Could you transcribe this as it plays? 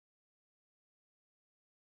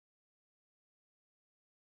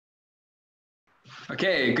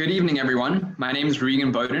Okay, good evening, everyone. My name is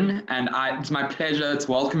Regan Bowden, and it's my pleasure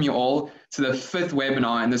to welcome you all to the fifth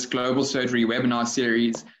webinar in this Global Surgery webinar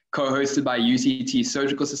series, co-hosted by UCT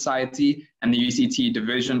Surgical Society and the UCT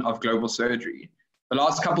Division of Global Surgery. The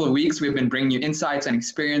last couple of weeks, we've been bringing you insights and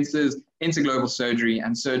experiences into global surgery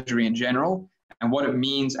and surgery in general, and what it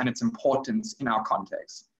means and its importance in our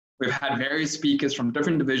context. We've had various speakers from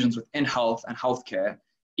different divisions within health and healthcare,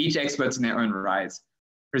 each experts in their own right,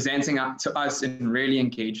 presenting to us in really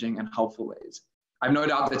engaging and helpful ways. I've no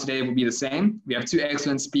doubt that today will be the same. We have two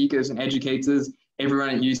excellent speakers and educators. Everyone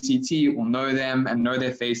at UCT will know them and know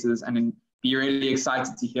their faces and be really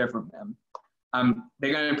excited to hear from them.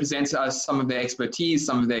 They're going to present to us some of their expertise,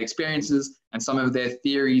 some of their experiences, and some of their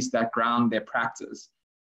theories that ground their practice.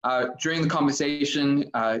 During the conversation,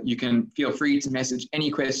 you can feel free to message any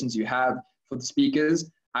questions you have for the speakers,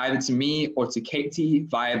 either to me or to Katie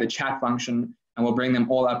via the chat function, and we'll bring them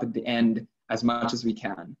all up at the end as much as we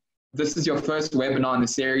can. If this is your first webinar in the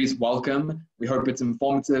series, welcome. We hope it's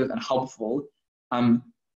informative and helpful.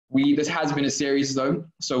 This has been a series though,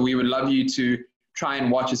 so we would love you to try and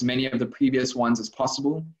watch as many of the previous ones as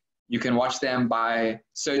possible. You can watch them by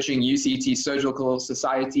searching UCT Surgical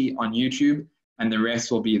Society on YouTube, and the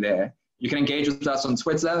rest will be there. You can engage with us on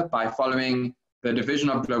Twitter by following the Division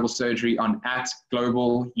of Global Surgery on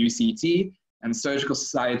 @GlobalUCT, and Surgical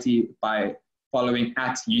Society by following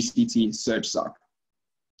 @UCT SurgSoc.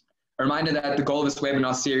 A reminder that the goal of this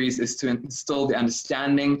webinar series is to instill the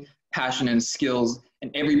understanding, passion, and skills in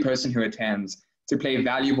every person who attends to play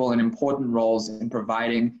valuable and important roles in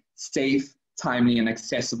providing safe, timely, and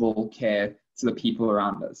accessible care to the people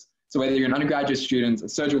around us. So whether you're an undergraduate student, a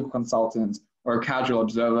surgical consultant, or a casual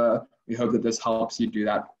observer, we hope that this helps you do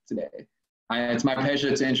that today. It's my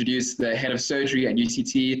pleasure to introduce the head of surgery at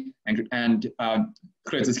UCT and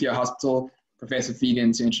Groote Hospital, Professor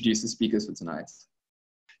Fegan, to introduce the speakers for tonight.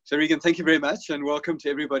 So Regan, thank you very much, and welcome to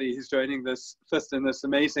everybody who's joining this first in this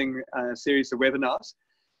amazing series of webinars.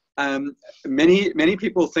 Many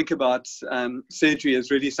people think about surgery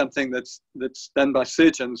as really something that's done by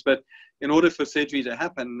surgeons, but in order for surgery to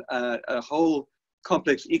happen, a whole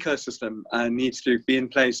complex ecosystem needs to be in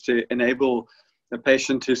place to enable the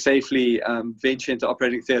patient to safely venture into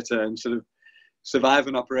operating theatre and sort of survive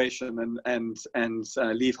an operation and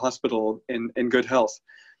leave hospital in good health.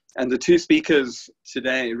 And the two speakers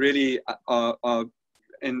today really are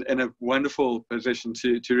in a wonderful position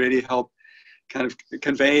to really help kind of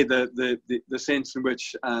convey the sense in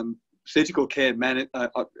which surgical care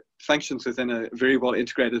functions within a very well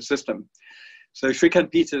integrated system. So Shrikant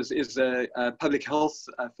is a public health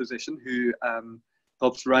physician who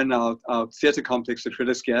helps run our theatre complex at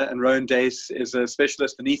Duys, and Rowan Duys is a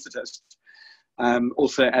specialist anaesthetist,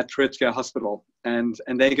 also at Duys Hospital, and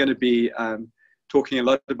they're going to be talking a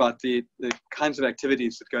lot about the kinds of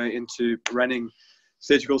activities that go into running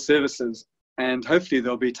surgical services, and hopefully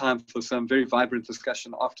there'll be time for some very vibrant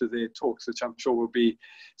discussion after their talks, which I'm sure will be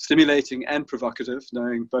stimulating and provocative,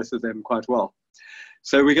 knowing both of them quite well.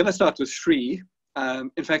 So we're going to start with Shri.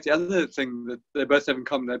 In fact, the other thing that they both have in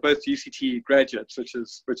common, they're both UCT graduates, which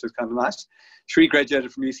is kind of nice. Shri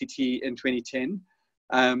graduated from UCT in 2010,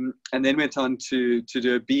 and then went on to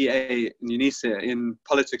do a BA in UNISA in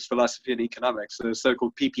Politics, Philosophy and Economics, the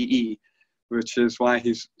so-called PPE, which is why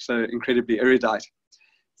he's so incredibly erudite.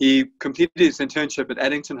 He completed his internship at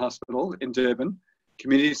Addington Hospital in Durban,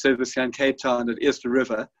 community service here in Cape Town at Easter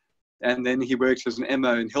River, and then he worked as an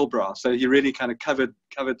MO in Hillbrow. So he really kind of covered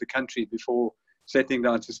the country before settling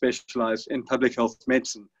down to specialize in public health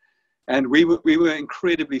medicine. And we were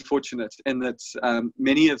incredibly fortunate in that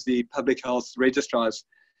many of the public health registrars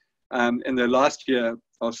in their last year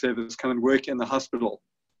of service come and work in the hospital.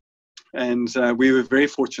 And we were very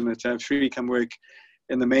fortunate to have Shri come work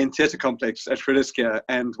in the main theatre complex at Duys.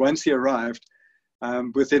 And once he arrived,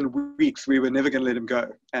 within weeks, we were never going to let him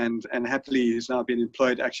go. And happily, he's now been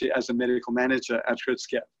employed actually as a medical manager at Duys.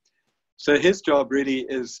 So his job really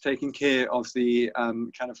is taking care of the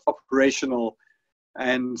kind of operational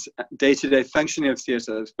and day-to-day functioning of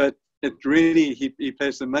theatres, but it really, he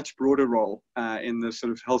plays a much broader role in the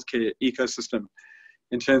sort of healthcare ecosystem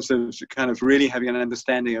in terms of kind of really having an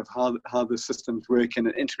understanding of how the systems work in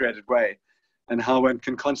an integrated way and how one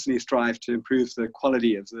can constantly strive to improve the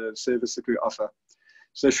quality of the service that we offer.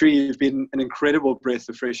 So Shri, you've been an incredible breath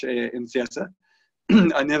of fresh air in theatre.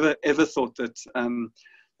 I never ever thought that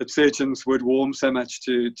that surgeons would warm so much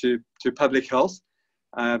to public health,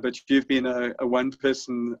 but you've been a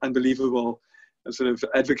one-person, unbelievable sort of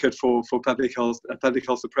advocate for public health, a public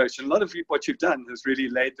health approach. And a lot of what you've done has really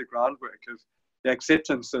laid the groundwork of the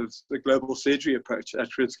acceptance of the global surgery approach at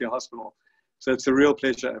Groote Hospital. So it's a real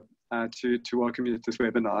pleasure to welcome you to this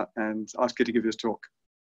webinar and ask you to give this talk.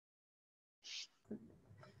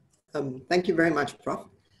 Thank you very much, Prof.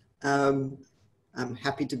 I'm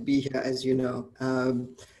happy to be here, as you know.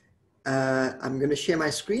 I'm going to share my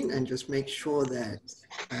screen and just make sure that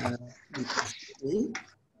you can see me.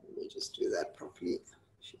 Let me just do that properly.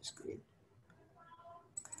 Share screen.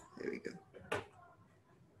 There we go.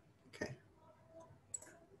 Okay.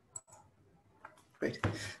 Great.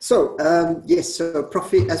 So, yes, so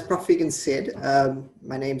as Prof. Egan said,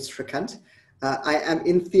 my name's Shrikant. I am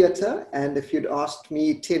in theatre, and if you'd asked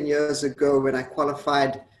me 10 years ago when I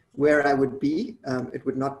qualified where I would be, it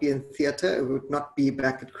would not be in theatre, it would not be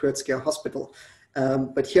back at Kruitskia Hospital.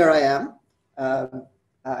 But here I am.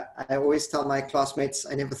 I always tell my classmates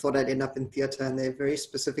I never thought I'd end up in theatre, and they very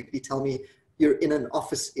specifically tell me, you're in an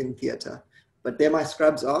office in theatre. But there my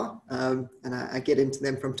scrubs are, and I get into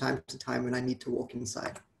them from time to time when I need to walk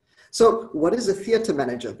inside. So what is a theatre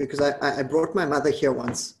manager? Because I brought my mother here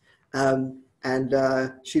once, and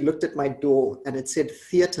she looked at my door and it said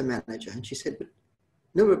theatre manager. And she said,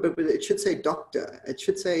 no, but it should say doctor. It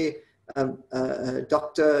should say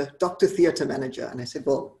doctor theatre manager. And I said,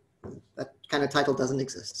 well, that kind of title doesn't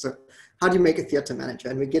exist. So how do you make a theatre manager?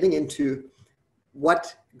 And we're getting into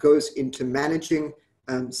what goes into managing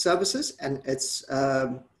services, and it's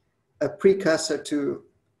a precursor to,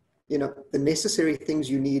 you know, the necessary things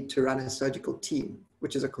you need to run a surgical team,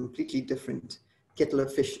 which is a completely different kettle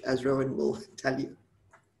of fish, as Rowan will tell you.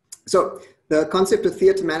 So the concept of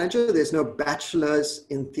theatre manager, there's no bachelor's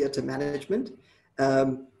in theatre management.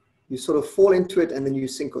 You sort of fall into it and then you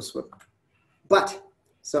sink or swim. But,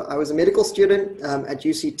 so I was a medical student at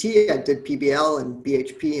UCT. I did PBL and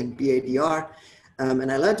BHP and BADR.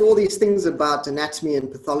 And I learned all these things about anatomy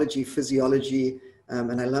and pathology, physiology,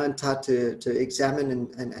 and I learned how to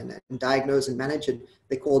examine and diagnose and manage it.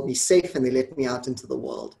 They called me safe and they let me out into the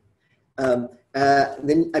world.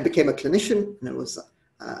 Then I became a clinician, and it was,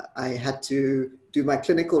 I had to do my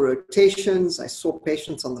clinical rotations. I saw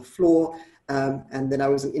patients on the floor, and then I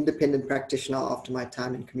was an independent practitioner after my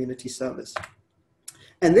time in community service.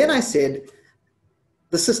 And then I said,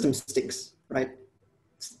 the system stinks, right?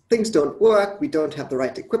 Things don't work. We don't have the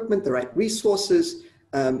right equipment, the right resources.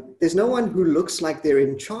 There's no one who looks like they're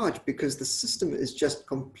in charge because the system is just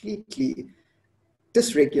completely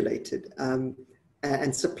dysregulated.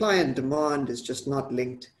 And supply and demand is just not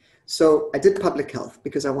linked. So I did public health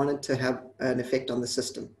because I wanted to have an effect on the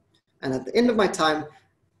system. And at the end of my time,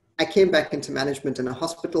 I came back into management in a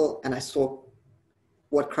hospital, and I saw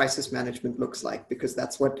what crisis management looks like, because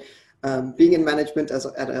that's what being in management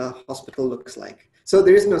at a hospital looks like. So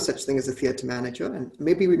there is no such thing as a theatre manager, and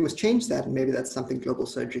maybe we must change that, and maybe that's something global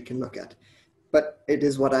surgery can look at. But it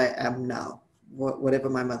is what I am now, whatever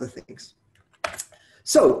my mother thinks.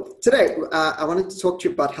 So today, I wanted to talk to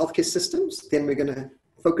you about healthcare systems. Then we're going to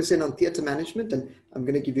focus in on theatre management, and I'm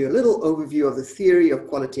going to give you a little overview of the theory of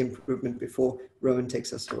quality improvement before Rowan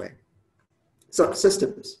takes us away. So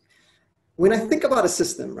systems. When I think about a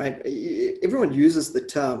system, right, everyone uses the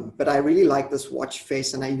term, but I really like this watch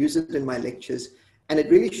face, and I use it in my lectures. And it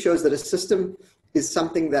really shows that a system is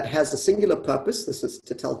something that has a singular purpose. This is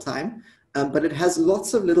to tell time. But it has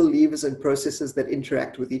lots of little levers and processes that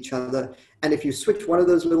interact with each other. And if you switch one of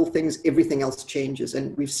those little things, everything else changes.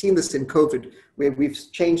 And we've seen this in COVID, where we've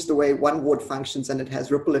changed the way one ward functions, and it has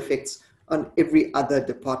ripple effects on every other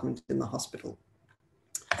department in the hospital.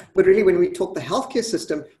 But really, when we talk the healthcare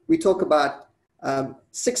system, we talk about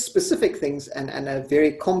 6 specific things and a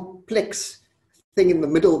very complex thing in the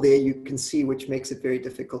middle there you can see, which makes it very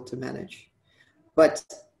difficult to manage. But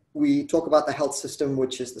we talk about the health system,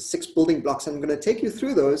 which is the 6 building blocks. And I'm going to take you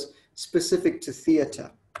through those specific to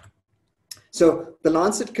theatre. So the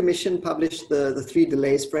Lancet Commission published the 3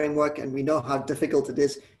 delays framework, and we know how difficult it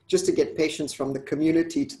is just to get patients from the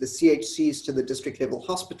community to the CHCs to the district level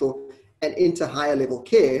hospital and into higher level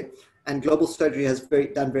care. And global surgery has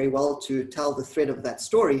done very well to tell the thread of that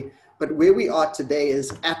story. But where we are today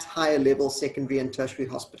is at higher level secondary and tertiary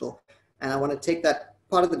hospital. And I want to take that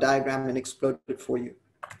part of the diagram and explode it for you.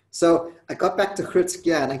 So I got back to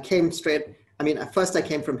Kruitskia, and I came straight, I mean, at first I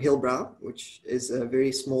came from Hillbrow, which is a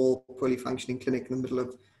very small, poorly functioning clinic in the middle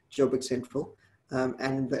of Joburg Central.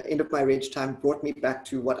 And the end of my reg time brought me back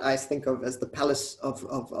to what I think of as the palace of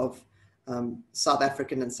South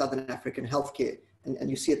African and Southern African healthcare. And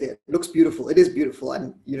you see it there. It looks beautiful. It is beautiful.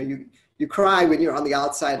 And you know, you cry when you're on the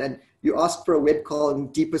outside, and you ask for a web call in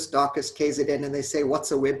deepest, darkest KZN, and they say,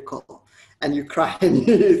 what's a web call? And you cry and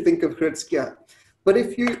you think of Kruitskia. But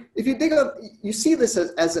if you dig up, you see this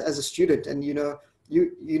as a student, and you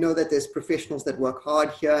know that there's professionals that work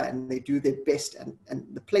hard here and they do their best, and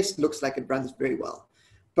the place looks like it runs very well.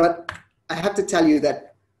 But I have to tell you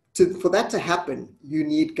that for that to happen, you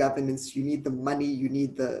need governance, you need the money, you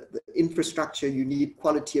need the infrastructure, you need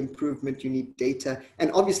quality improvement, you need data,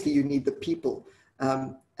 and obviously you need the people,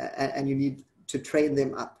 and you need to train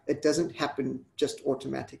them up. It doesn't happen just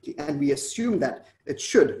automatically. And we assume that it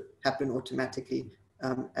should happen automatically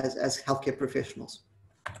as healthcare professionals.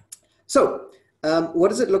 So what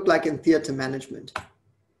does it look like in theater management?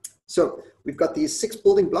 So we've got these 6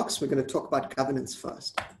 building blocks. We're going to talk about governance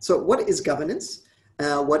first. So what is governance?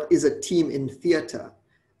 What is a team in theater?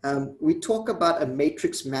 We talk about a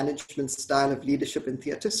matrix management style of leadership in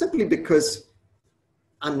theater simply because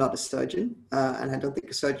I'm not a surgeon, and I don't think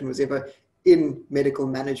a surgeon was ever in medical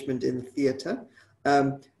management in theater.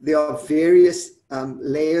 There are various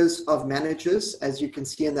layers of managers, as you can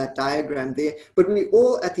see in that diagram there, but we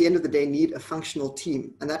all at the end of the day need a functional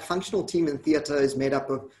team, and that functional team in theater is made up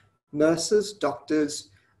of nurses, doctors,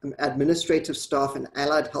 administrative staff, and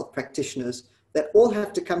allied health practitioners that all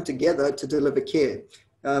have to come together to deliver care.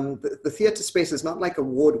 The theater space is not like a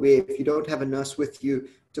ward where if you don't have a nurse with you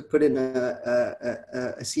to put in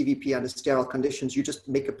a CVP under sterile conditions, you just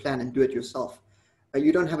make a plan and do it yourself.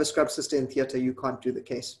 You don't have a scrub sister in theater, you can't do the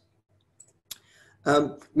case.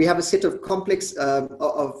 We have a set of complex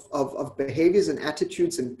of behaviors and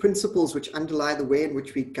attitudes and principles which underlie the way in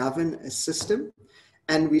which we govern a system.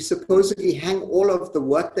 And we supposedly hang all of the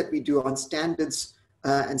work that we do on standards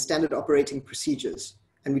and standard operating procedures.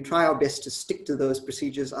 And we try our best to stick to those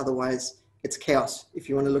procedures, otherwise it's chaos. If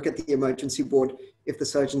you want to look at the emergency board, if the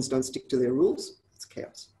surgeons don't stick to their rules, it's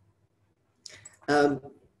chaos.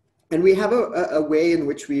 And we have a way in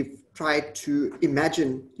which we've tried to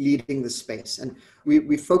imagine leading the space. And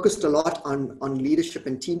we focused a lot on leadership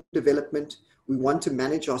and team development. We want to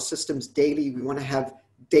manage our systems daily. We want to have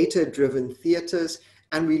data-driven theaters.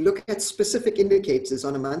 And we look at specific indicators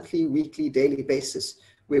on a monthly, weekly, daily basis,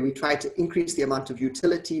 where we try to increase the amount of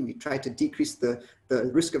utility, we try to decrease the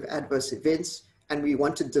risk of adverse events, and we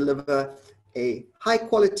want to deliver a high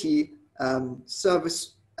quality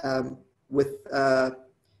service with a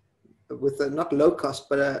not low cost,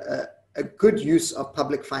 but a good use of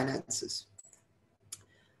public finances.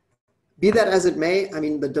 Be that as it may, I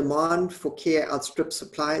mean, the demand for care outstrips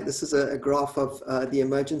supply. This is a graph of the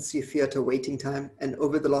emergency theater waiting time. And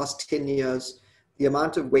over the last 10 years, the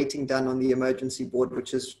amount of waiting done on the emergency board,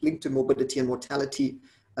 which is linked to morbidity and mortality,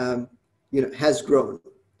 has grown.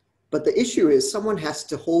 But the issue is someone has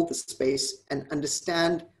to hold the space and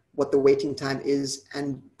understand what the waiting time is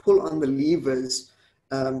and pull on the levers,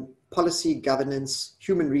 policy, governance,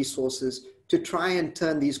 human resources, to try and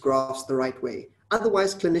turn these graphs the right way.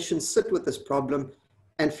 Otherwise, clinicians sit with this problem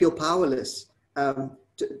and feel powerless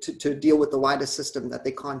to deal with the wider system that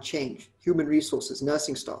they can't change. Human resources,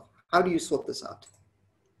 nursing staff, how do you sort this out?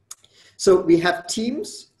 So we have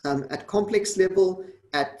teams at complex level,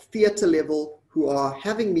 at theater level, who are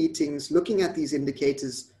having meetings, looking at these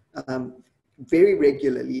indicators very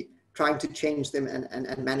regularly, trying to change them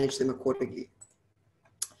and manage them accordingly.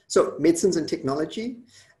 So medicines and technology.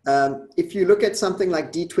 If you look at something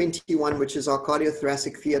like D21, which is our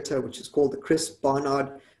cardiothoracic theater, which is called the Chris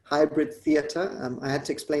Barnard Hybrid Theater. I had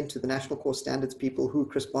to explain to the National Core Standards people who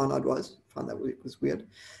Chris Barnard was. I found that was weird.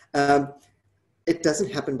 It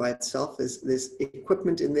doesn't happen by itself. There's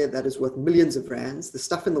equipment in there that is worth millions of rands. The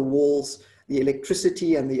stuff in the walls, the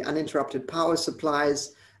electricity and the uninterrupted power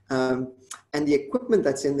supplies, and the equipment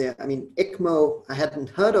that's in there. I mean, ECMO, I hadn't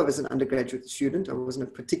heard of as an undergraduate student. I wasn't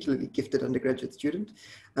a particularly gifted undergraduate student.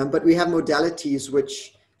 But we have modalities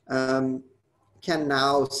which can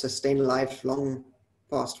now sustain life long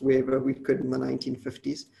past wherever we could in the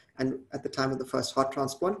 1950s and at the time of the first heart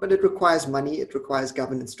transplant. But it requires money. It requires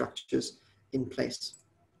governance structures in place.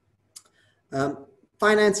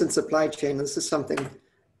 Finance and supply chain, this is something.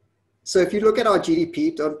 So if you look at our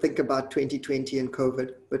GDP, don't think about 2020 and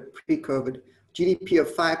COVID, but pre-COVID, GDP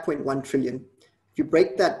of 5.1 trillion. If you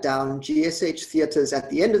break that down, GSH theaters at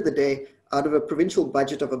the end of the day, out of a provincial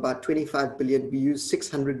budget of about 25 billion, we use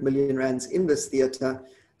 600 million rands in this theater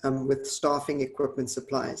with staffing, equipment,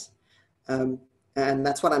 supplies. And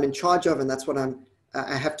that's what I'm in charge of, and that's what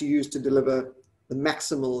I have to use to deliver the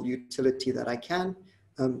maximal utility that I can.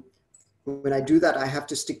 When I do that, I have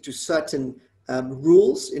to stick to certain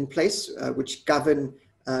rules in place which govern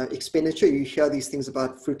expenditure. You hear these things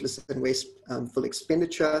about fruitless and wasteful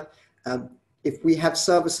expenditure. If we have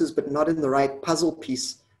services but not in the right puzzle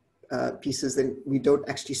pieces, then we don't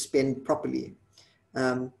actually spend properly.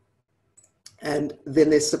 And then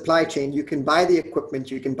there's supply chain. You can buy the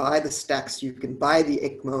equipment, you can buy the stacks, you can buy the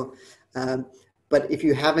ECMO, but if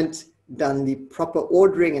you haven't done the proper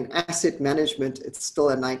ordering and asset management, it's still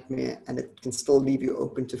a nightmare, and it can still leave you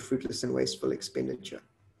open to fruitless and wasteful expenditure.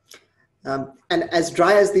 And as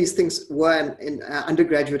dry as these things were in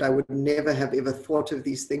undergraduate, I would never have ever thought of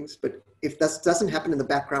these things. But if this doesn't happen in the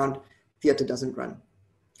background, theatre doesn't run.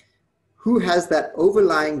 Who has that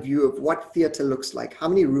overlying view of what theatre looks like? How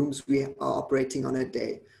many rooms we are operating on a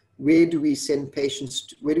day? Where do we send patients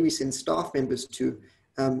to, where do we send staff members to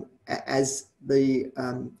as the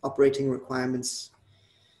operating requirements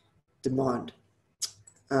demand?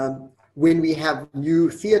 When we have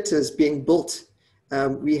new theatres being built,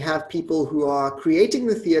 we have people who are creating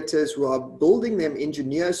the theatres, who are building them,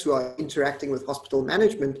 engineers who are interacting with hospital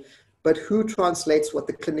management, but who translates what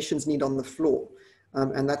the clinicians need on the floor?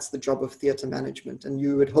 And that's the job of theatre management. And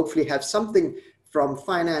you would hopefully have something from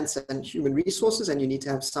finance and human resources, and you need to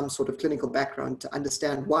have some sort of clinical background to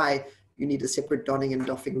understand why you need a separate donning and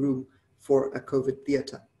doffing room for a COVID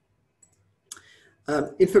theatre.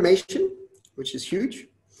 Information, which is huge.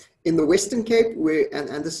 In the Western Cape,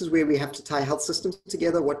 and this is where we have to tie health systems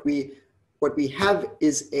together, what we have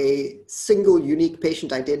is a single unique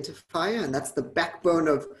patient identifier, and that's the backbone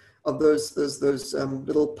of those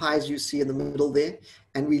little pies you see in the middle there.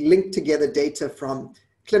 And we link together data from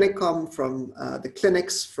Clinicom, from the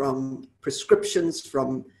clinics, from prescriptions,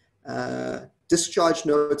 from discharge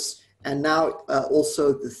notes, and now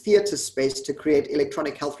also the theatre space to create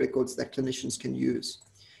electronic health records that clinicians can use.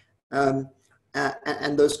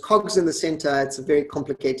 And those cogs in the center, it's a very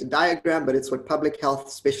complicated diagram, but it's what public health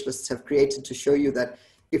specialists have created to show you that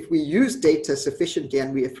if we use data sufficiently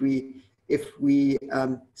and if we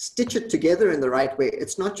stitch it together in the right way,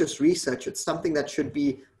 it's not just research, it's something that should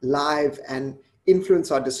be live and influence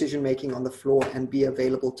our decision-making on the floor and be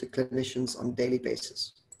available to clinicians on a daily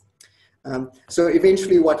basis. So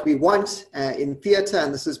eventually what we want in theatre,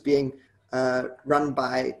 and this is being run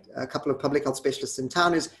by a couple of public health specialists in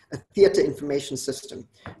town, is a theatre information system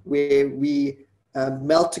where we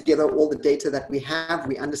meld together all the data that we have.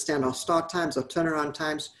 We understand our start times, our turnaround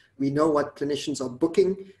times. We know what clinicians are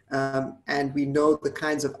booking, and we know the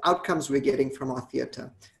kinds of outcomes we're getting from our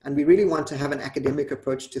theatre. And we really want to have an academic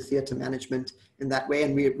approach to theatre management in that way,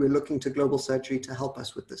 and we're looking to global surgery to help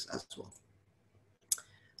us with this as well.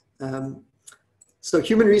 So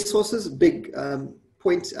human resources, big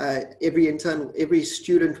point. Every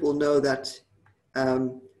student will know that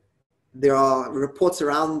there are reports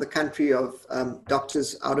around the country of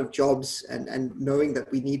doctors out of jobs and knowing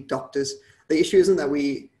that we need doctors. The issue isn't that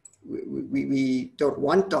we don't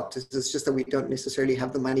want doctors, it's just that we don't necessarily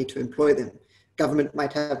have the money to employ them. Government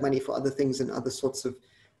might have money for other things and other sorts of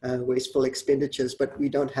wasteful expenditures, but we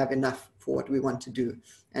don't have enough for what we want to do.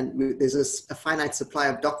 And there's a finite supply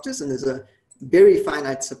of doctors, and there's a very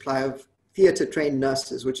finite supply of theatre-trained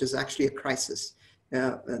nurses, which is actually a crisis,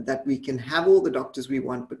 that we can have all the doctors we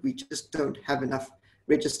want, but we just don't have enough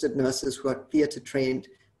registered nurses who are theatre-trained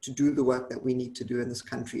to do the work that we need to do in this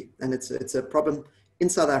country. And it's a problem in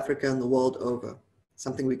South Africa and the world over,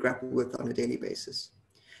 something we grapple with on a daily basis.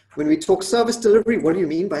 When we talk service delivery, what do you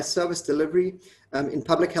mean by service delivery? In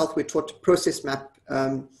public health, we're taught to process map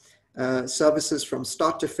services from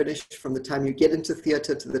start to finish, from the time you get into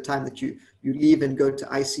theatre to the time that you leave and go to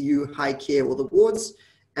ICU, high care, or the wards,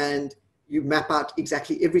 and you map out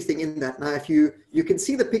exactly everything in that. Now, if you can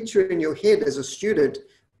see the picture in your head as a student,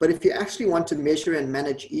 but if you actually want to measure and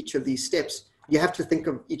manage each of these steps, you have to think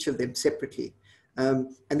of each of them separately.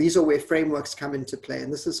 And these are where frameworks come into play.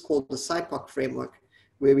 And this is called the SIPOC framework,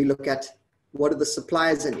 where we look at what are the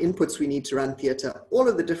supplies and inputs we need to run theatre. All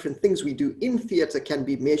of the different things we do in theatre can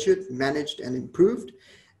be measured, managed, and improved.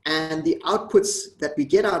 And the outputs that we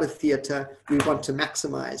get out of theatre, we want to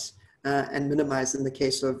maximize and minimize in the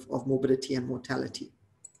case of morbidity and mortality.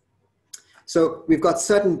 So we've got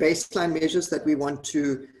certain baseline measures that we want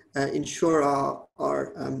to ensure are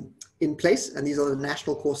in place, and these are the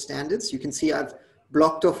national core standards. You can see I've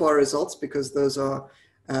blocked off our results because those are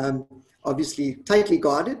obviously tightly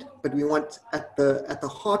guarded, but we want at the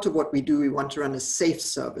heart of what we do, we want to run a safe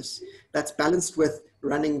service that's balanced with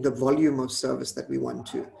running the volume of service that we want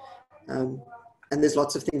to. And there's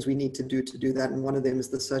lots of things we need to do that, and one of them is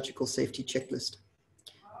the surgical safety checklist.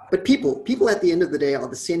 But people at the end of the day are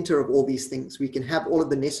the center of all these things. We can have all of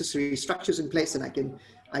the necessary structures in place, and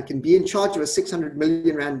I can be in charge of a 600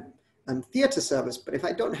 million rand theatre service, but if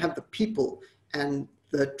I don't have the people and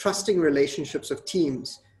the trusting relationships of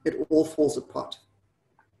teams, it all falls apart.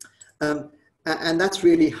 And that's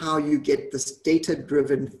really how you get this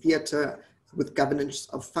data-driven theatre with governance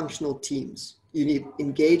of functional teams. You need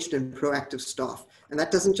engaged and proactive staff, and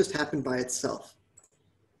that doesn't just happen by itself.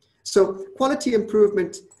 So quality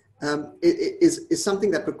improvement is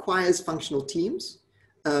something that requires functional teams.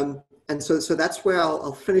 And so that's where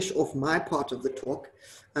I'll finish off my part of the talk.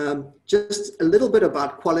 Just a little bit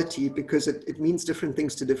about quality, because it means different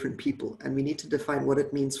things to different people, and we need to define what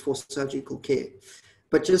it means for surgical care.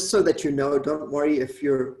 But just so that you know, don't worry if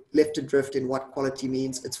you're left adrift in what quality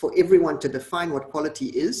means. It's for everyone to define what quality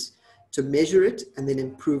is, to measure it, and then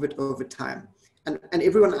improve it over time. And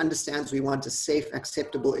everyone understands we want a safe,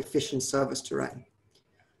 acceptable, efficient service to run.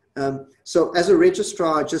 So as a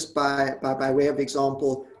registrar, just by way of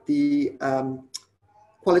example, the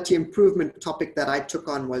quality improvement topic that I took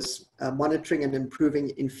on was monitoring and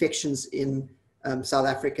improving infections in South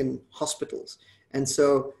African hospitals. And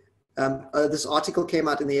so this article came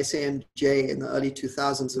out in the SAMJ in the early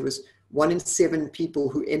 2000s. There was 1 in 7 people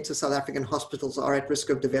who enter South African hospitals are at risk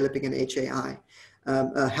of developing an HAI,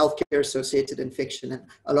 a healthcare-associated infection. And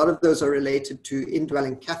a lot of those are related to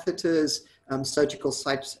indwelling catheters, surgical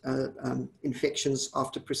site infections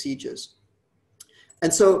after procedures.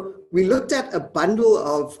 And so we looked at a bundle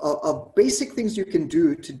of basic things you can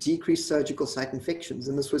do to decrease surgical site infections.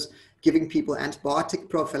 And this was giving people antibiotic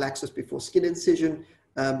prophylaxis before skin incision,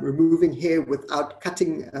 removing hair without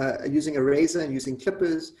cutting, using a razor and using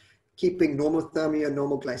clippers, keeping normothermia,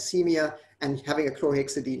 normal glycemia, and having a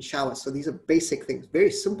chlorhexidine shower. So these are basic things, very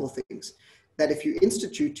simple things, that if you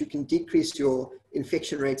institute, you can decrease your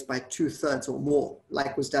infection rates by 2/3 or more,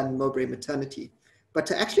 like was done in Mowbray Maternity. But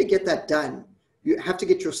to actually get that done, you have to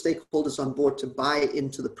get your stakeholders on board to buy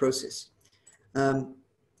into the process.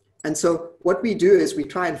 And so what we do is we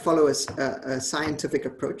try and follow a scientific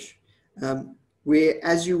approach, where,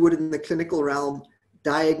 as you would in the clinical realm,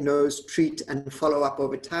 diagnose, treat, and follow up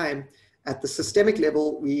over time. At the systemic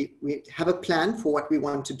level, we have a plan for what we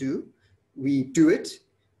want to do. We do it.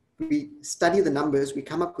 We study the numbers. We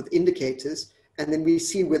come up with indicators, and then we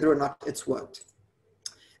see whether or not it's worked.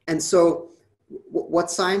 And so what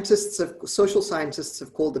social scientists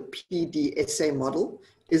have called the PDSA model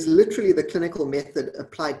is literally the clinical method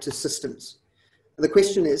applied to systems. The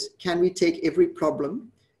question is, can we take every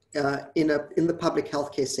problem in the public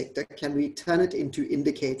healthcare sector? Can we turn it into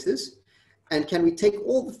indicators? And can we take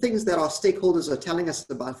all the things that our stakeholders are telling us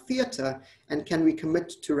about theatre, and can we commit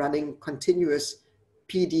to running continuous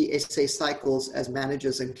PDSA cycles as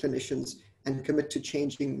managers and clinicians, and commit to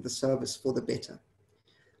changing the service for the better?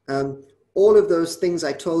 All of those things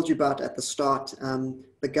I told you about at the start,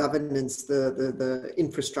 the governance, the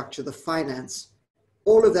infrastructure, the finance,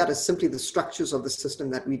 all of that is simply the structures of the system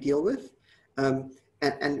that we deal with.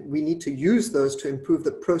 And we need to use those to improve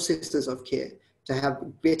the processes of care, to have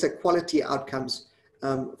better quality outcomes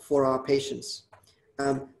for our patients.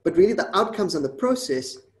 But really the outcomes and the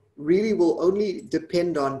process really will only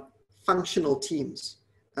depend on functional teams.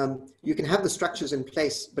 You can have the structures in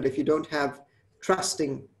place, but if you don't have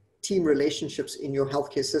trusting team relationships in your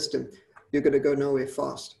healthcare system, you're going to go nowhere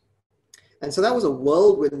fast. And so that was a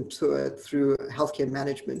whirlwind tour through healthcare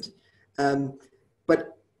management.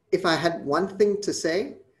 But if I had one thing to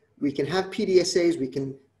say, we can have PDSAs, we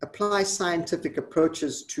can apply scientific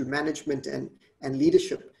approaches to management and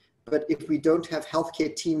leadership. But if we don't have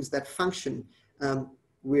healthcare teams that function,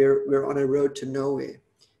 we're on a road to nowhere.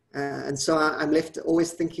 And so I'm left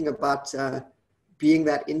always thinking about being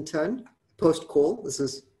that intern post-call. This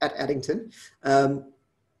is at Addington.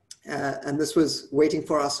 And this was waiting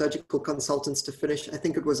for our surgical consultants to finish. I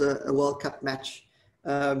think it was a World Cup match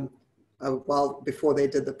a while before they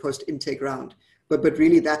did the post-intake round. But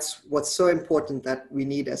really that's what's so important that we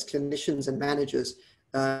need as clinicians and managers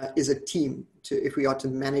is a team if we are to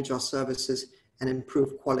manage our services and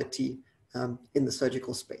improve quality in the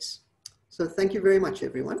surgical space. So thank you very much,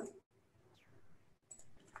 everyone.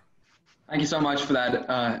 Thank you so much for that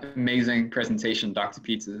amazing presentation, Dr.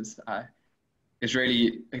 Peters. It's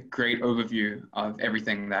really a great overview of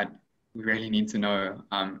everything that we really need to know.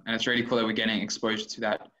 And it's really cool that we're getting exposure to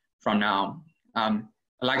that from now. I'd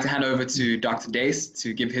like to hand over to Dr. Duys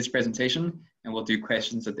to give his presentation, and we'll do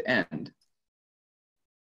questions at the end.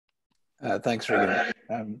 Thanks, Regan.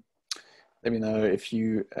 Let me know if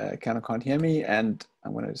you can or can't hear me, and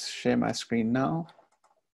I'm going to share my screen now.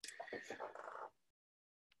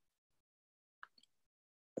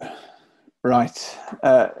 Right.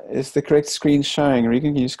 Is the correct screen showing?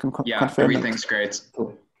 Regan, can you just confirm? Yeah, everything's great.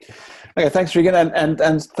 Cool. Okay, thanks, Regan, and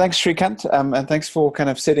thanks, Shrikant, and thanks for kind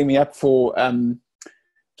of setting me up for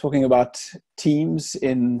talking about teams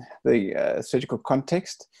in the surgical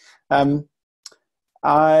context. My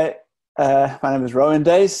name is Rowan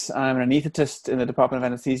Duys. I'm an anaesthetist in the Department of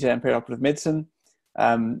Anesthesia and Perioperative Medicine.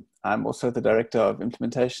 I'm also the Director of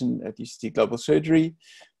Implementation at UCT Global Surgery.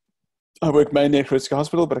 I work mainly at Risk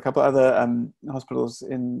Hospital, but a couple of other hospitals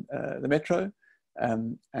in the metro.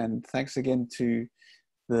 And thanks again to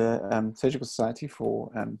the Surgical Society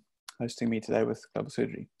for hosting me today with Global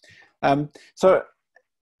Surgery. So,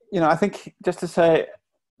 I think just to say,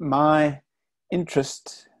 my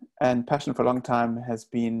interest and passion for a long time has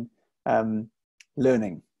been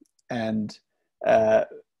learning and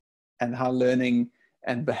how learning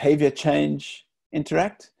and behavior change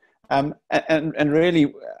interact. And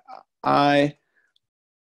really, I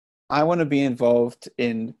want to be involved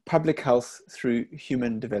in public health through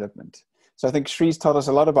human development. So I think Shree's told us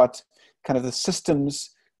a lot about kind of the systems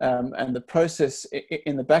and the process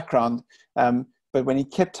in the background. But when he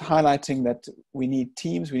kept highlighting that we need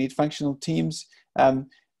teams, we need functional teams,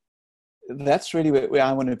 that's really where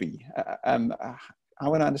I want to be. I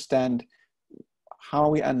want to understand how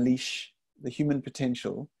we unleash the human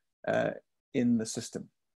potential in the system.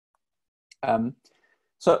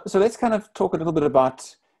 So let's kind of talk a little bit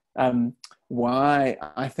about why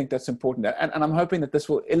I think that's important. And I'm hoping that this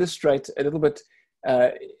will illustrate a little bit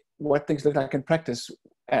what things look like in practice.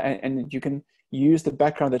 And you can use the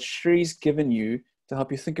background that Shree's given you to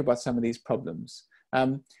help you think about some of these problems.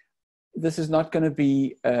 This is not going to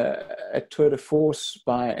be a tour de force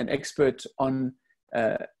by an expert on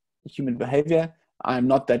human behavior. I'm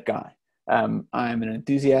not that guy. I'm an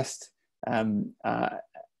enthusiast.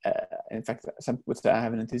 In fact, some would say I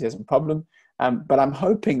have an enthusiasm problem, but I'm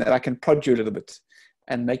hoping that I can prod you a little bit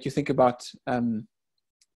and make you think about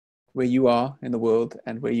where you are in the world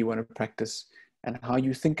and where you want to practice and how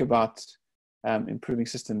you think about improving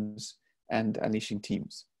systems and unleashing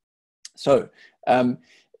teams. So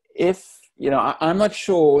if, I'm not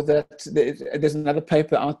sure that there's another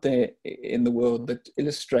paper out there in the world that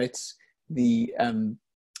illustrates the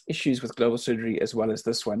issues with global surgery as well as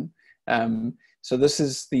this one. So this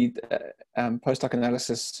is the post-hoc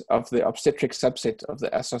analysis of the obstetric subset of the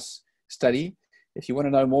ASOS study. If you want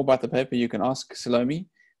to know more about the paper, you can ask Salome.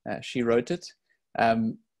 She wrote it.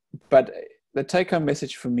 But the take-home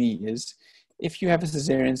message for me is, if you have a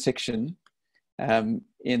cesarean section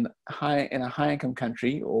in a high-income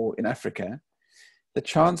country or in Africa, the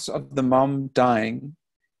chance of the mom dying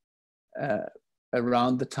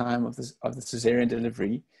around the time of the cesarean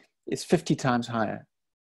delivery is 50 times higher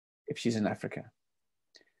if she's in Africa.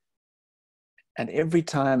 And every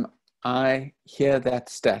time I hear that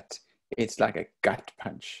stat, it's like a gut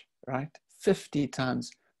punch, right? 50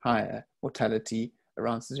 times higher mortality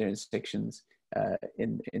around cesarean sections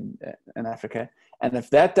in Africa. And if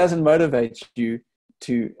that doesn't motivate you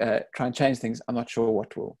to try and change things, I'm not sure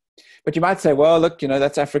what will. But you might say, well, look,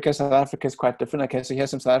 that's Africa. South Africa is quite different. Okay, so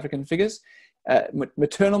here's some South African figures.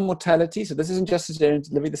 Maternal mortality, so this isn't just cesarean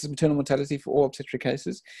delivery, this is maternal mortality for all obstetric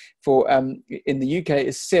cases. For in the UK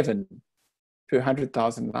is 7 per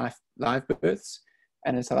 100,000 live births,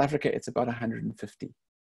 and in South Africa it's about 150.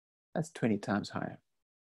 That's 20 times higher.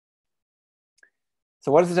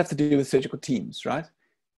 So what does this have to do with surgical teams, right?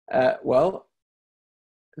 Well,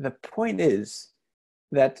 the point is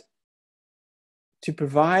that to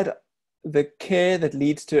provide the care that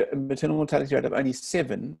leads to a maternal mortality rate of only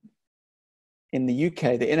 7, in the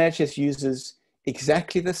UK, the NHS uses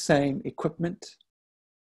exactly the same equipment,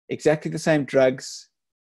 exactly the same drugs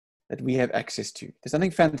that we have access to. There's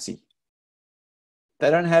nothing fancy. They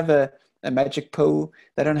don't have a magic pill.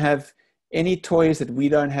 They don't have any toys that we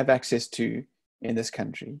don't have access to in this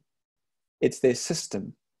country. It's their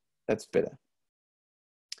system that's better.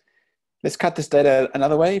 Let's cut this data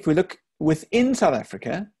another way. If we look within South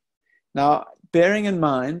Africa, now bearing in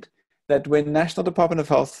mind that when National Department of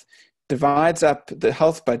Health divides up the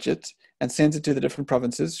health budget and sends it to the different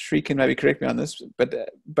provinces, Shree can maybe correct me on this,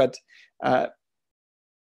 but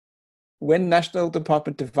when National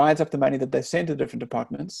Department divides up the money that they send to the different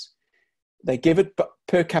departments, they give it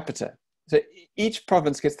per capita. So each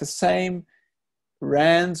province gets the same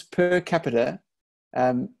rands per capita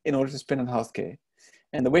in order to spend on healthcare.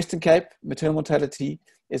 In the Western Cape, maternal mortality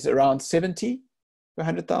is around 70 per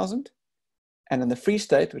 100,000. And in the Free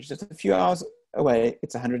State, which is just a few hours away,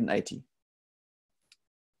 it's 180.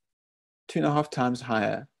 2.5 times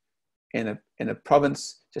higher in a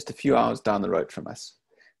province just a few hours down the road from us.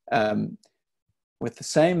 With the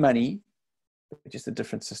same money, just a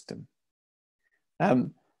different system.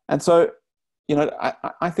 And so,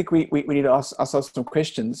 I think we need to ask ourselves some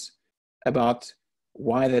questions about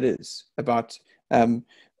why that is, about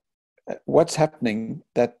what's happening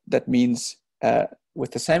that means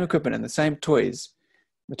with the same equipment and the same toys,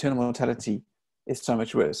 maternal mortality is so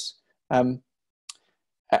much worse. And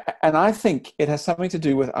I think it has something to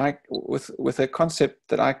do with a concept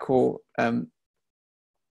that I call,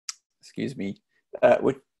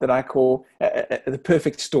 that I call the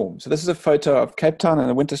perfect storm. So this is a photo of Cape Town and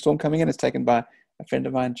a winter storm coming in. It's taken by a friend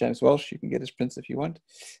of mine, James Welsh. You can get his prints if you want.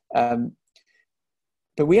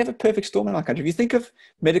 But we have a perfect storm in our country. If you think of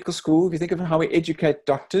medical school, if you think of how we educate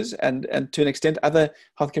doctors and to an extent other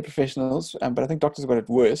healthcare professionals, but I think doctors got it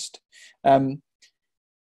worst. Our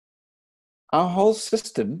whole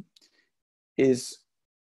system is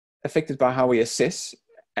affected by how we assess,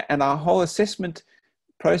 and our whole assessment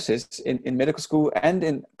process in medical school and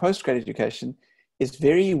in postgrad education is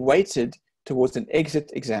very weighted towards an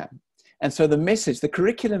exit exam. And so the message, the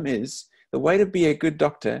curriculum is, the way to be a good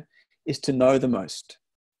doctor is to know the most.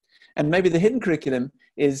 And maybe the hidden curriculum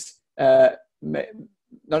is not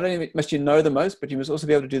only must you know the most, but you must also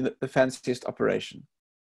be able to do the fanciest operation.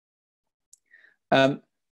 And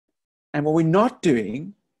what we're not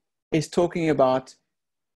doing is talking about,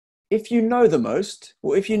 if you know the most,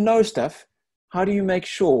 or if you know stuff, how do you make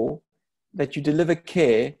sure that you deliver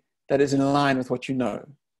care that is in line with what you know?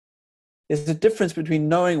 There's a difference between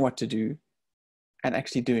knowing what to do and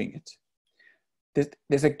actually doing it.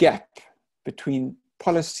 There's a gap between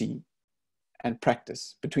policy and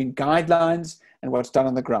practice, between guidelines and what's done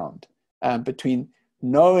on the ground, between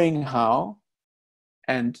knowing how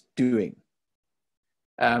and doing.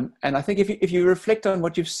 And I think if you reflect on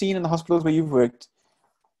what you've seen in the hospitals where you've worked,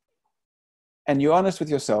 and you're honest with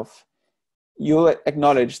yourself, you'll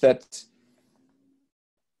acknowledge that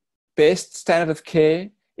best standard of care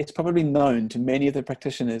is probably known to many of the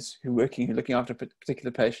practitioners who are looking after a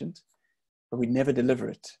particular patient, but we never deliver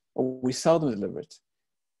it, or we seldom deliver it.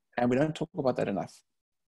 And we don't talk about that enough.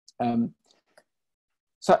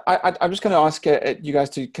 So I'm just going to ask you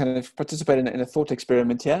guys to kind of participate in a thought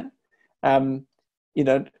experiment here. You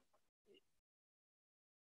know,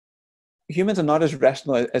 humans are not as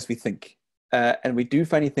rational as we think, and we do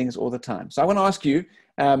funny things all the time. So I want to ask you,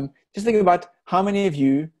 just think about how many of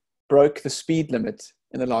you broke the speed limit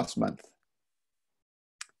in the last month.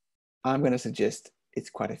 I'm going to suggest it's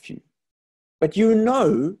quite a few. But you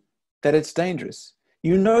know that it's dangerous.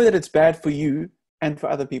 You know that it's bad for you and for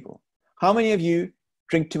other people. How many of you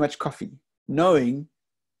drink too much coffee, knowing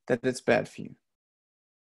that it's bad for you?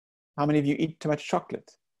 How many of you eat too much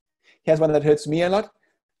chocolate? Here's one that hurts me a lot.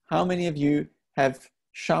 How many of you have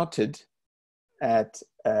shouted at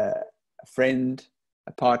a friend,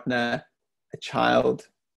 a partner, a child,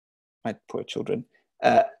 my poor children,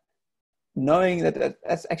 knowing that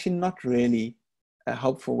that's actually not really a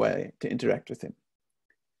helpful way to interact with them?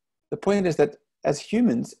 The point is that as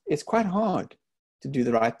humans, it's quite hard to do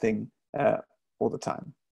the right thing all the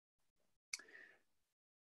time.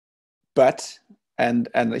 But, and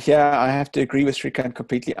here I have to agree with Shrikant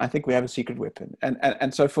completely, I think we have a secret weapon.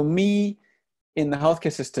 And so for me, in the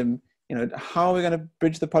healthcare system, you know, how are we going to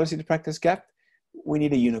bridge the policy to practice gap? We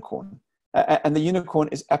need a unicorn. And the unicorn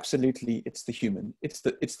is absolutely, it's the human. It's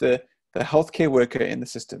the healthcare worker in the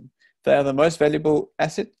system. They are the most valuable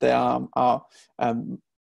asset. They are our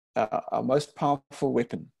most powerful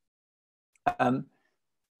weapon.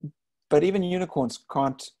 But even unicorns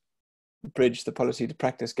can't bridge the policy to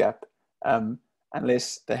practice gap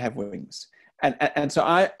unless they have wings. And so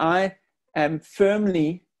I am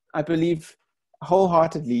firmly, I believe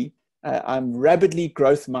wholeheartedly, I'm rabidly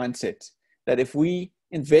growth mindset, that if we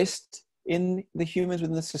invest in the humans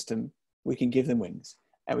within the system, we can give them wings.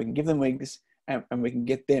 And we can give them wings and we can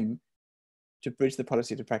get them to bridge the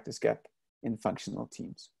policy to practice gap in functional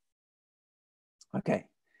teams. Okay,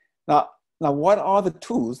 now what are the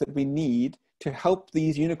tools that we need to help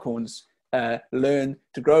these unicorns learn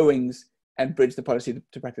to grow wings and bridge the policy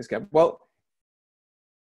to practice gap? Well,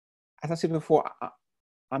 as I said before,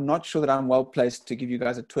 I'm not sure that I'm well placed to give you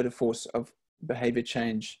guys a tour de force of behavior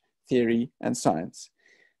change theory and science.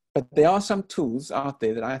 But there are some tools out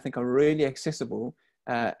there that I think are really accessible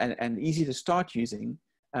and easy to start using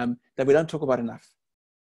that we don't talk about enough.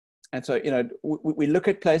 And so, you know, we look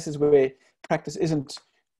at places where practice isn't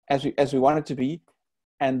as we want it to be,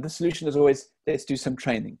 and the solution is always, let's do some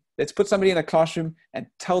training. Let's put somebody in a classroom and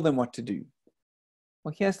tell them what to do.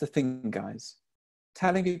 Well, here's the thing, guys.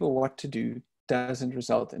 Telling people what to do doesn't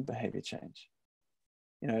result in behavior change.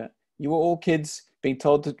 You know, you were all kids being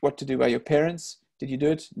told what to do by your parents. Did you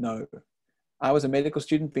do it? No. I was a medical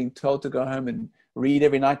student being told to go home and read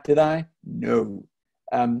every night. Did I? No.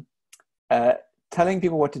 Telling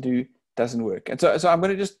people what to do doesn't work. And so I'm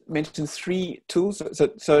going to just mention 3 tools.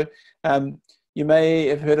 So you may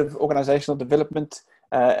have heard of organizational development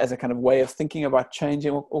as a kind of way of thinking about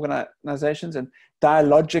changing organizations, and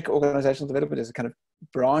dialogic organizational development is a kind of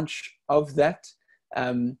branch of that.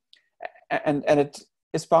 And it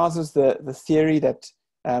espouses the theory that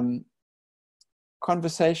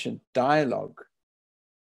conversation, dialogue,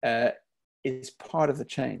 is part of the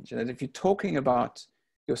change. And that if you're talking about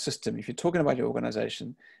your system, if you're talking about your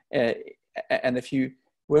organization, and if you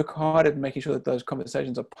work hard at making sure that those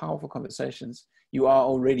conversations are powerful conversations, you are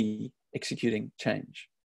already executing change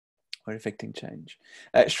or affecting change.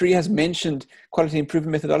 Shri has mentioned quality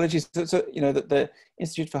improvement methodologies. So you know, that the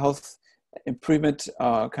Institute for Health Improvement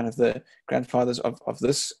are kind of the grandfathers of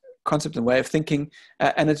this concept and way of thinking.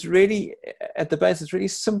 And it's really, at the base, it's really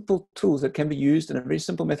simple tools that can be used, and a very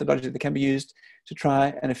simple methodology that can be used to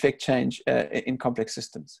try and affect change in complex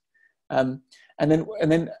systems. And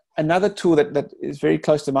then another tool that is very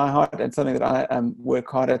close to my heart and something that I work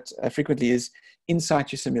hard at frequently is in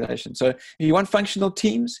situ simulation. So if you want functional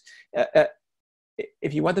teams,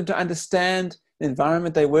 if you want them to understand the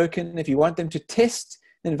environment they work in, if you want them to test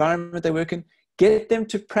the environment they work in, get them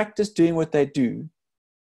to practice doing what they do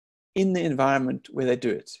in the environment where they do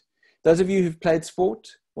it. Those of you who've played sport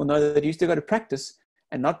will know that you used to go to practice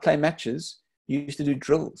and not play matches. You used to do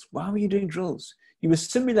drills. Why were you doing drills? You were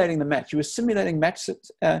simulating the match. You were simulating match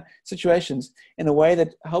situations in a way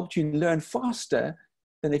that helped you learn faster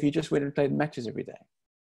than if you just went and played matches every day.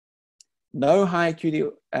 No high acuity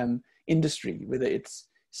industry, whether it's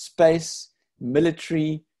space,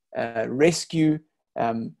 military, rescue,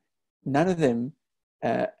 none of them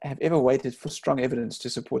have ever waited for strong evidence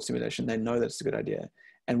to support simulation. They know that's a good idea.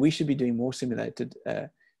 And we should be doing more simulated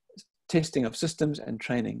testing of systems and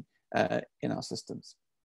training in our systems.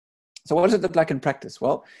 So what does it look like in practice?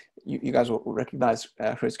 Well, you guys will recognize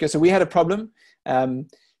Chris. So we had a problem.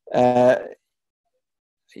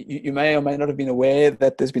 You may or may not have been aware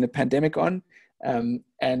that there's been a pandemic on.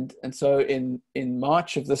 And so in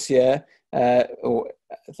March of this year, or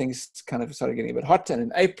things kind of started getting a bit hot. And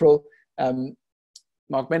in April,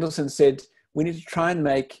 Mark Mendelsohn said, we need to try and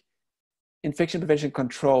make infection prevention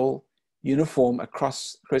control uniform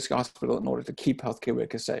across Groote Hospital in order to keep healthcare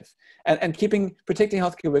workers safe. And protecting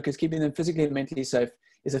healthcare workers, keeping them physically and mentally safe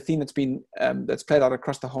is a theme that's been, that's played out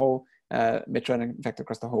across the whole metro and in fact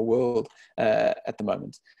across the whole world at the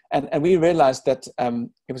moment. And we realized that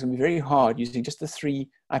it was going to be very hard using just the 3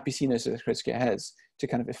 IPC nurses that Groote has to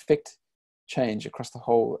kind of affect change across the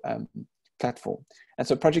whole platform. And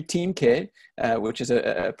so Project Team Care, which is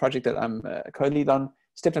a project that I'm a co-lead on,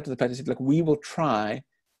 stepped up to the plate and said, look, we will try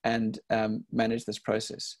and manage this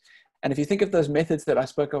process. And if you think of those methods that I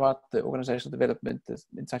spoke about, the organizational development, the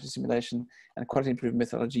in situ simulation, and quality improvement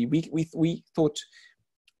methodology, we thought,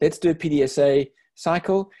 let's do a PDSA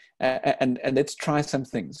cycle and let's try some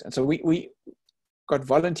things. And so we got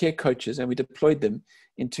volunteer coaches and we deployed them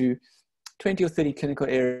into 20 or 30 clinical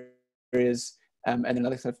areas and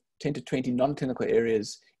another sort of 10 to 20 non-clinical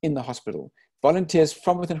areas in the hospital. Volunteers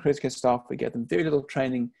from within critical care staff, we gave them very little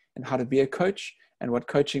training in how to be a coach and what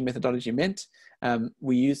coaching methodology meant.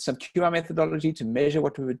 We used some QR methodology to measure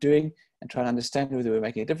what we were doing and try to understand whether we were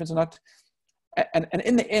making a difference or not. And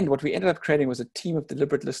in the end, what we ended up creating was a team of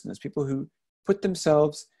deliberate listeners, people who put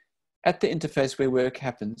themselves at the interface where work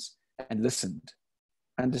happens and listened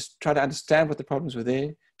and just try to understand what the problems were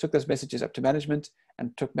there, took those messages up to management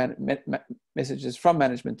and took messages from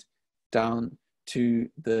management down to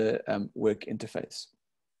the work interface.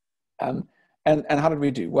 And how did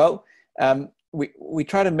we do? Well, we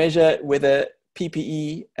try to measure whether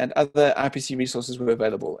PPE and other IPC resources were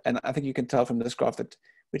available. And I think you can tell from this graph that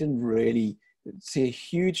we didn't really see a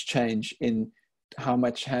huge change in how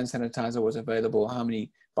much hand sanitizer was available, how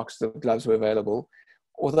many boxes of gloves were available.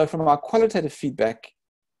 Although from our qualitative feedback,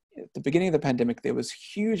 at the beginning of the pandemic, there was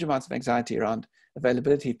huge amounts of anxiety around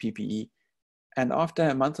availability of PPE. And after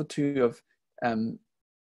a month or two of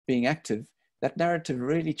being active, that narrative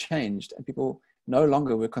really changed and people no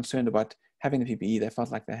longer were concerned about having the PPE. They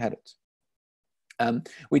felt like they had it.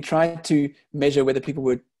 We tried to measure whether people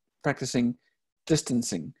were practicing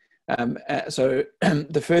distancing. So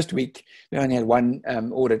the first week, we only had 1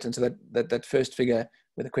 audit. And so that first figure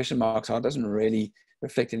with the question marks on doesn't really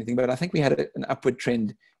reflect anything. But I think we had an upward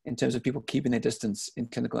trend in terms of people keeping their distance in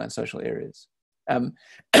clinical and social areas.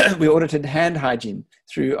 We audited hand hygiene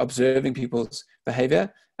through observing people's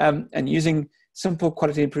behavior and using simple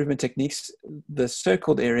quality improvement techniques. The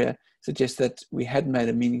circled area suggests that we had made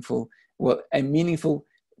a meaningful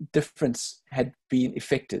difference had been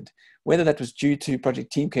effected. Whether that was due to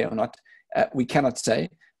Project Team Care or not, we cannot say.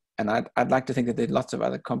 And I'd like to think that there are lots of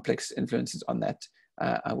other complex influences on that.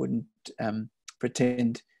 I wouldn't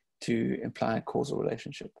pretend to imply a causal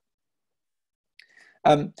relationship.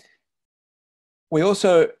 We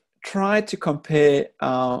also tried to compare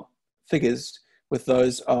our figures with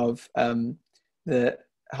those of the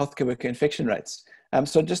healthcare worker infection rates.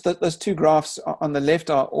 So just those two graphs on the left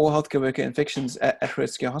are all healthcare worker infections at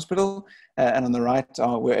Shrikant Hospital, and on the right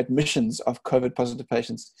were admissions of COVID positive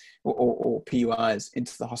patients or PUIs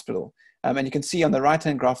into the hospital. And you can see on the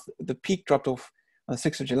right-hand graph, the peak dropped off on the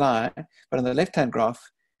 6th of July, but on the left-hand graph,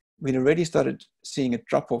 we'd already started seeing a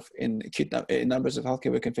drop-off in acute numbers of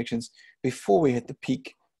healthcare worker infections before we hit the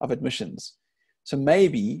peak of admissions. So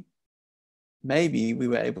maybe we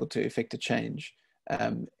were able to effect a change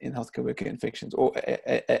in healthcare worker infections, or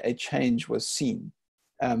a change was seen.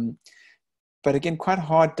 But again, quite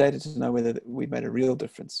hard data to know whether we made a real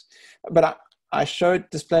difference. But I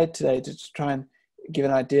displayed today to try and give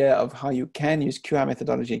an idea of how you can use QI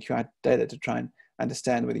methodology and QI data to try and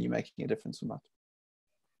understand whether you're making a difference or not.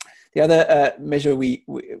 The other measure we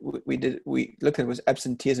looked at was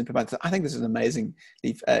absenteeism per month. I think this is an amazingly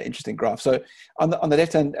interesting graph. So on the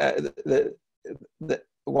left hand, the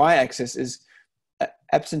y-axis is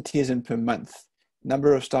absenteeism per month,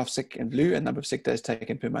 number of staff sick in blue and number of sick days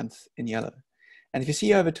taken per month in yellow. And if you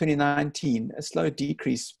see over 2019, a slow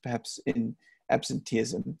decrease perhaps in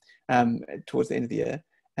absenteeism towards the end of the year.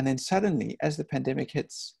 And then suddenly, as the pandemic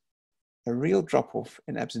hits, a real drop-off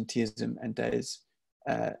in absenteeism and days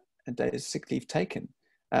sick leave taken.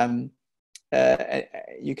 You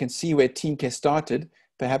can see where team care started.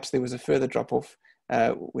 Perhaps there was a further drop-off.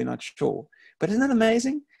 We're not sure. But isn't that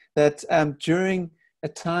amazing that during a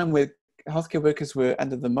time where healthcare workers were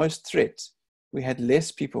under the most threat, we had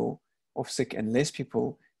less people off sick and less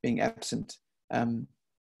people being absent than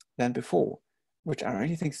before, which I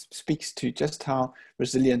really think speaks to just how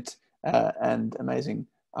resilient and amazing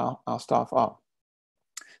our staff are.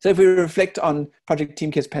 So if we reflect on Project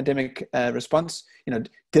Team Care's pandemic response,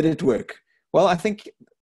 did it work? Well, I think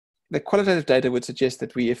the qualitative data would suggest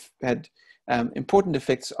that we have had important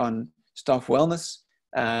effects on staff wellness,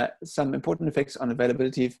 some important effects on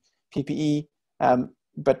availability of PPE,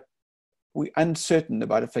 but we're uncertain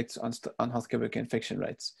about effects on healthcare worker infection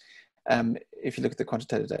rates. If you look at the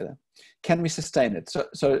quantitative data, can we sustain it?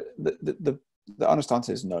 So the honest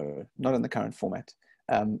answer is no, not in the current format.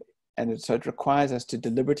 So it requires us to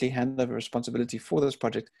deliberately hand over responsibility for this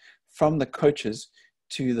project from the coaches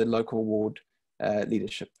to the local ward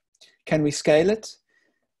leadership. Can we scale it?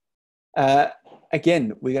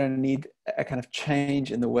 Again, we're going to need a kind of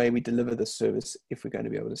change in the way we deliver this service if we're going to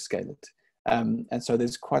be able to scale it. And so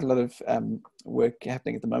there's quite a lot of work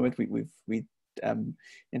happening at the moment. We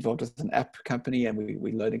involved with an app company, and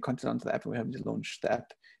we're loading content onto the app, and we're having to launch the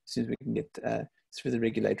app as soon as we can get through the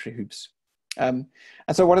regulatory hoops. And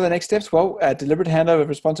so what are the next steps? Well, deliberate handover of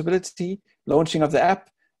responsibility, launching of the app,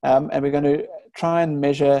 and we're going to try and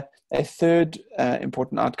measure a third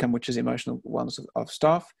important outcome, which is emotional wellness of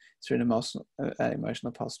staff through an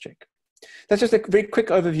emotional pulse check. That's just a very quick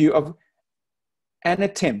overview of an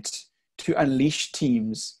attempt to unleash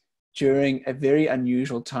teams during a very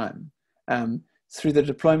unusual time through the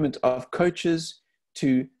deployment of coaches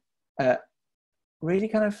to really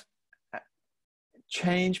kind of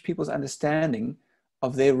change people's understanding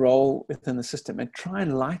of their role within the system and try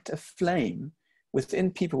and light a flame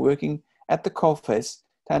within people working at the coalface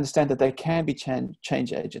to understand that they can be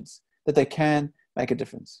change agents, that they can make a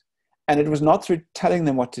difference. And it was not through telling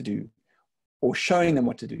them what to do or showing them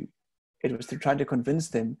what to do. It was through trying to convince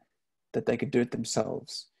them that they could do it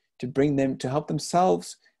themselves, to bring them, to help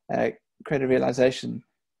themselves create a realization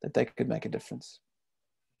that they could make a difference.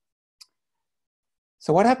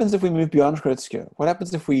 So what happens if we move beyond Shrikant? What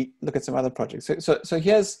happens if we look at some other projects? So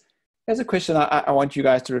here's a question I want you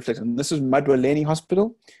guys to reflect on. This is Madwaleni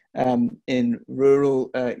Hospital in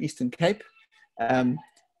rural Eastern Cape.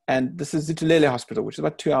 And this is Zitulele Hospital, which is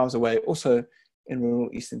about 2 hours away, also in rural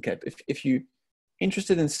Eastern Cape. If you're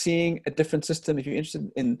interested in seeing a different system, if you're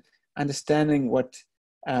interested in understanding what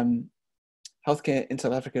healthcare in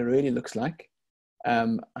South Africa really looks like,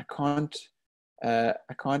 I can't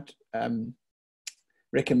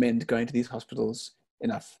recommend going to these hospitals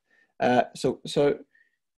enough. So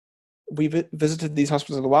we visited these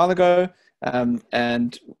hospitals a while ago,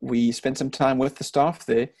 and we spent some time with the staff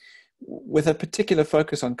there with a particular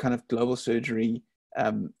focus on kind of global surgery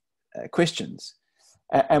questions.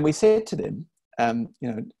 And we said to them,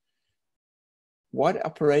 what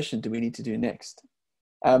operation do we need to do next?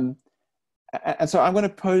 And so I'm going to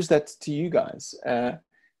pose that to you guys. At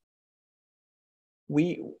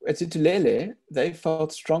Zitulele, they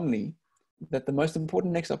felt strongly that the most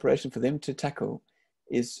important next operation for them to tackle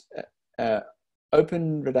is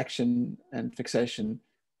open reduction and fixation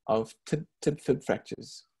of tib-fib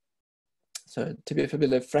fractures. So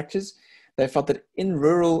tibiofibular fractures. They felt that in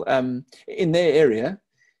rural, in their area,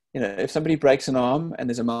 if somebody breaks an arm and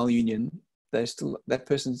there's a malunion, that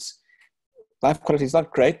person's life quality is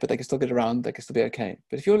not great, but they can still get around, they can still be okay.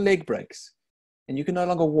 But if your leg breaks and you can no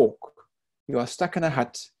longer walk, you are stuck in a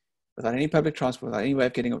hut without any public transport, without any way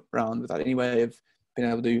of getting around, without any way of being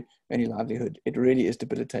able to do any livelihood, it really is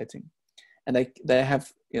debilitating. And they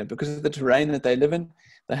have, because of the terrain that they live in,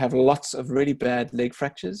 they have lots of really bad leg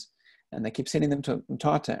fractures, and they keep sending them to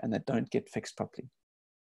Mthatha, and they don't get fixed properly.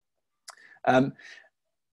 And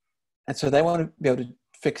so they want to be able to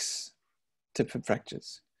fix tip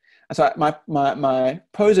fractures. And so my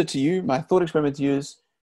poser to you, my thought experiment to you is,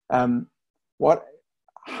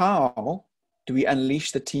 how do we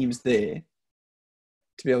unleash the teams there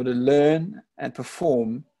to be able to learn and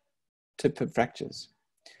perform tip fractures?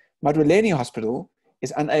 Madhuleni Hospital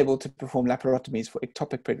is unable to perform laparotomies for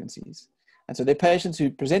ectopic pregnancies. And so they're patients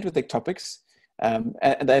who present with ectopics, and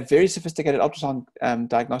they have very sophisticated ultrasound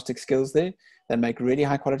diagnostic skills there that make really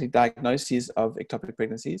high quality diagnoses of ectopic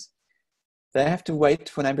pregnancies. They have to wait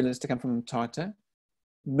for an ambulance to come from Mthatha,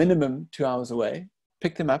 minimum 2 hours away,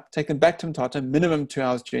 pick them up, take them back to Mthatha, minimum 2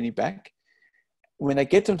 hours journey back. When they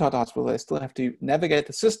get to Mthatha Hospital, they still have to navigate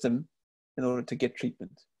the system in order to get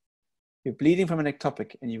treatment. You're bleeding from an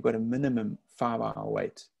ectopic and you've got a minimum 5-hour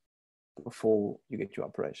wait before you get your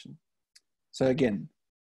operation. So again,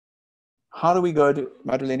 how do we go to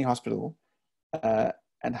Madhuleni Hospital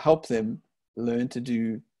and help them learn to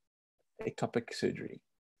do ectopic surgery?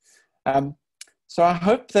 So I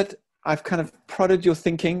hope that I've kind of prodded your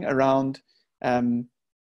thinking around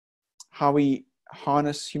how we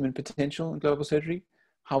harness human potential in global surgery,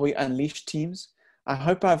 how we unleash teams. I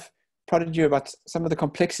hope I've prodded you about some of the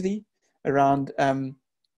complexity around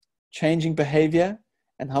changing behavior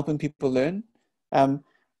and helping people learn.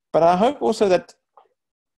 But I hope also that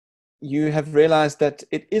you have realized that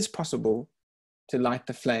it is possible to light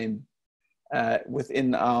the flame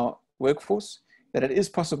within our workforce, that it is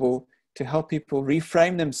possible to help people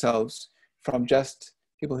reframe themselves from just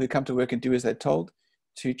people who come to work and do as they're told,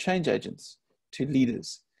 to change agents, to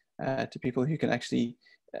leaders, to people who can actually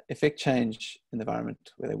effect change in the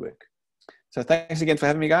environment where they work. So thanks again for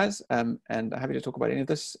having me, guys. And I'm happy to talk about any of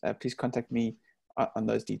this. Please contact me on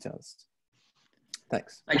those details.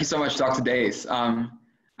 Thanks. Thank you so much, Dr. Duys.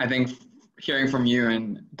 I think hearing from you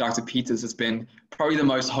and Dr. Peters has been probably the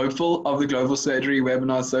most hopeful of the global surgery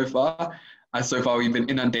webinars so far. So far, we've been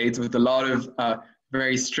inundated with a lot of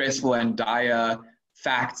very stressful and dire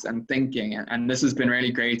facts and thinking. And this has been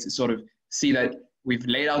really great to sort of see that we've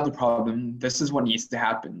laid out the problem. This is what needs to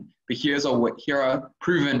happen. But here are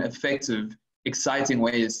proven, effective, exciting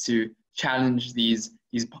ways to challenge these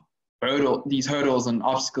hurdles and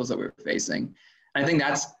obstacles that we're facing. And I think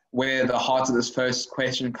that's where the heart of this first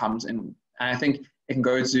question comes in. And I think it can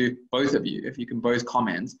go to both of you, if you can both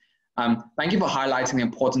comment. Thank you for highlighting the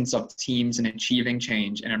importance of teams in achieving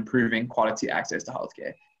change and improving quality access to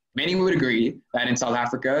healthcare. Many would agree that in South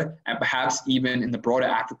Africa, and perhaps even in the broader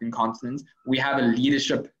African continent, we have a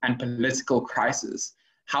leadership and political crisis.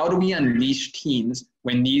 How do we unleash teams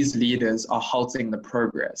when these leaders are halting the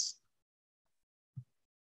progress?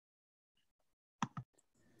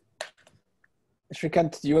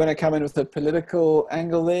 Shrikant, do you want to come in with a political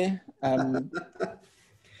angle there?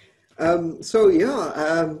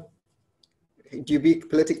 Do you be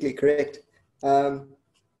politically correct?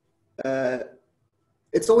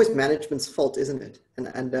 It's always management's fault, isn't it?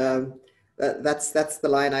 And that's the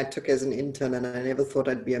line I took as an intern, and I never thought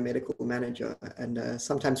I'd be a medical manager. And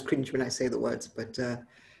sometimes cringe when I say the words, but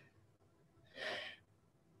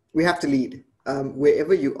we have to lead.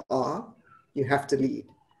 Wherever you are, you have to lead.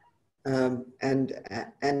 And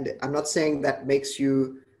I'm not saying that makes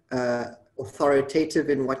you authoritative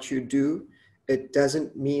in what you do. It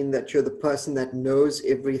doesn't mean that you're the person that knows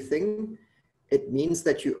everything. It means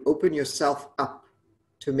that you open yourself up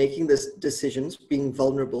to making these decisions, being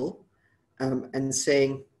vulnerable, and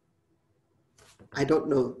saying, I don't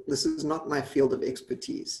know, this is not my field of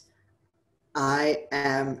expertise. I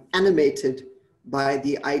am animated by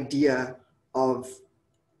the idea of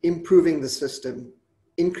improving the system,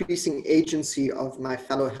 increasing agency of my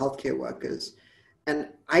fellow healthcare workers. And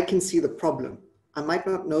I can see the problem. I might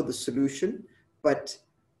not know the solution, but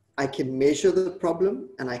I can measure the problem,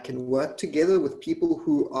 and I can work together with people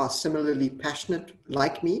who are similarly passionate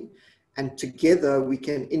like me. And together we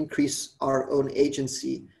can increase our own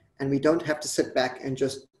agency, and we don't have to sit back and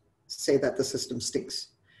just say that the system stinks.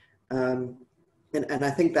 And I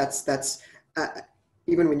think that's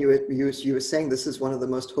even when you were saying this is one of the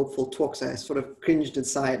most hopeful talks, I sort of cringed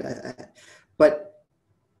inside. But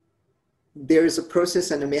there is a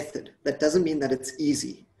process and a method. That doesn't mean that it's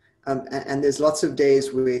easy. And there's lots of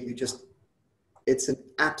days where it's an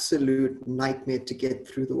absolute nightmare to get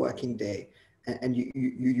through the working day. and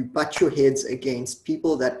you butt your heads against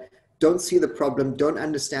people that don't see the problem, don't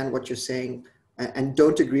understand what you're saying, and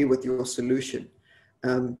don't agree with your solution.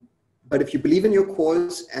 But if you believe in your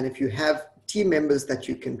cause, and if you have team members that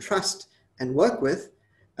you can trust and work with,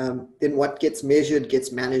 then what gets measured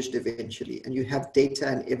gets managed eventually, and you have data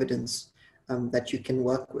and evidence that you can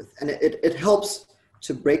work with. And it helps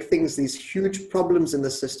to break these huge problems in the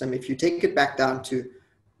system. If you take it back down to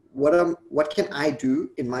what can I do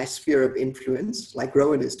in my sphere of influence, like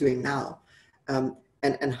Rowan is doing now,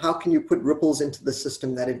 and how can you put ripples into the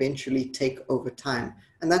system that eventually take over time?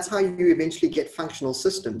 And that's how you eventually get functional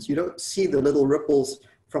systems. You don't see the little ripples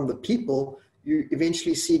from the people. You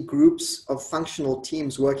eventually see groups of functional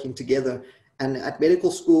teams working together. And at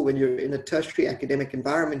medical school, when you're in a tertiary academic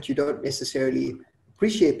environment, you don't necessarily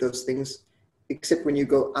appreciate those things, except when you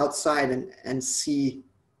go outside and see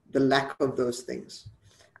the lack of those things.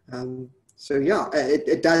 So yeah,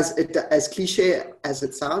 it does, as cliche as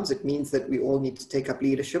it sounds, it means that we all need to take up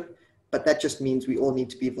leadership, but that just means we all need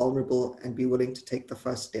to be vulnerable and be willing to take the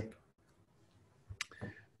first step.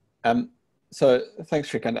 So thanks,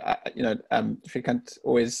 Shrikant. Shrikant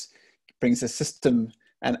always brings a system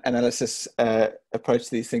and analysis approach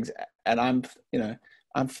to these things, and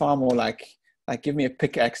I'm far more like give me a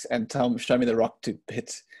pickaxe and show me the rock to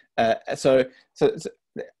hit.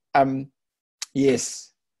 Yes.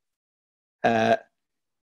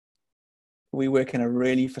 We work in a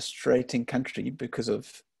really frustrating country because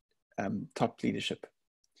of top leadership.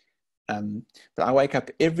 But I wake up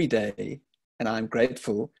every day and I'm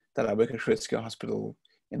grateful that I work at Shrikant Hospital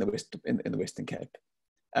in the Western Cape.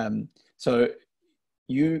 So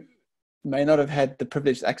you may not have had the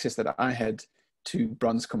privileged access that I had to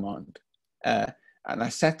Bronze Command. And I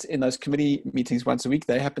sat in those committee meetings once a week.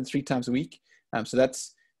 They happen 3 times a week. So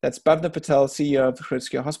that's Bhavna Patel, CEO of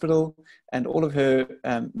Shrikant Hospital, and all of her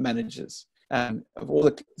managers of all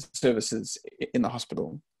the services in the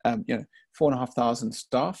hospital. 4,500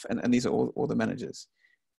 staff, and these are all the managers.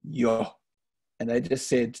 And they just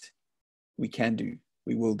said, we can do,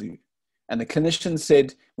 we will do. And the clinicians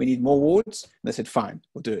said, we need more wards. And they said, fine,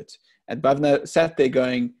 we'll do it. And Bhavna sat there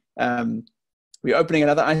going, we're opening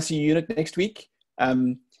another ICU unit next week.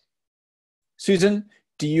 Susan,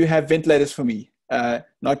 do you have ventilators for me?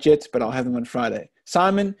 Not yet, but I'll have them on Friday.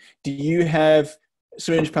 Simon, do you have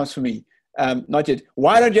syringe pumps for me? Not yet.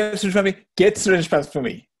 Why don't you have syringe pumps for me? Get syringe pumps for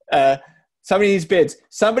me. Somebody needs beds.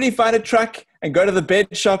 Somebody find a truck and go to the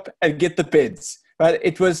bed shop and get the beds. Right?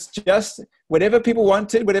 It was just whatever people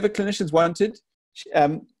wanted, whatever clinicians wanted.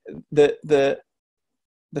 The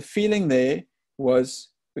feeling there was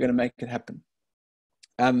we're going to make it happen.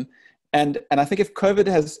 And I think if COVID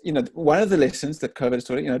has, one of the lessons that COVID has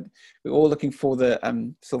taught, we're all looking for the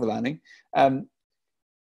silver lining.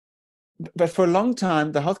 But for a long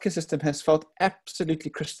time, the healthcare system has felt absolutely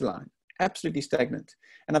crystalline, absolutely stagnant.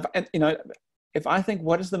 And if I think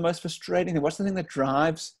what is the most frustrating thing, what's the thing that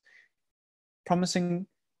drives promising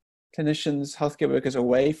clinicians, healthcare workers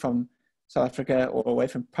away from South Africa or away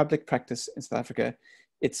from public practice in South Africa,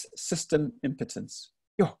 it's system impotence.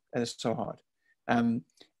 That is so hard.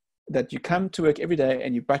 That you come to work every day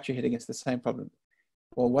and you butt your head against the same problem.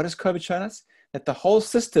 Well, what has COVID shown us? That the whole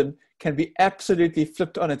system can be absolutely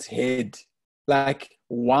flipped on its head. Like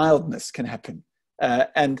wildness can happen.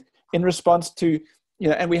 And in response to,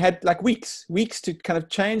 and we had like weeks to kind of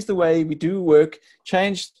change the way we do work,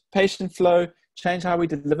 change patient flow, change how we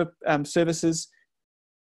deliver services.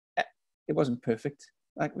 It wasn't perfect.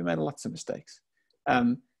 Like we made lots of mistakes.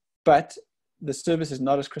 But the service is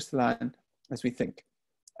not as crystalline as we think.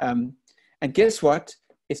 And guess what?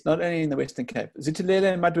 It's not only in the Western Cape.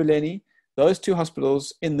 Zitilele and Maduleni, those 2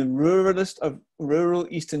 hospitals in the ruralist of rural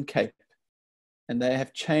Eastern Cape, and they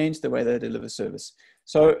have changed the way they deliver service.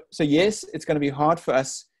 So yes, it's going to be hard for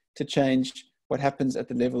us to change what happens at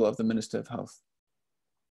the level of the Minister of Health.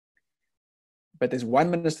 But there's one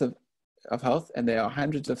Minister of Health, and there are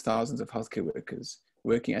hundreds of thousands of healthcare workers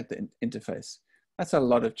working at the interface. That's a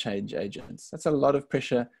lot of change agents. That's a lot of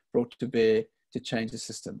pressure brought to bear to change the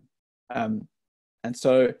system. And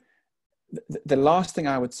so the last thing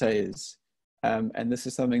I would say is, and this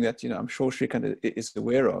is something that, I'm sure Shrikant is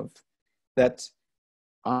aware of, that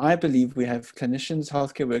I believe we have clinicians,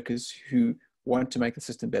 healthcare workers who want to make the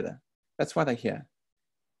system better. That's why they're here.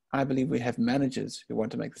 I believe we have managers who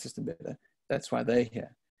want to make the system better. That's why they're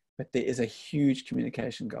here. But there is a huge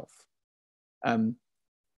communication gulf.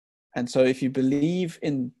 And so if you believe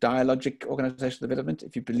in dialogic organizational development,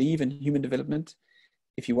 if you believe in human development,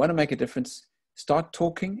 if you want to make a difference, start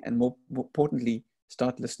talking, and more importantly,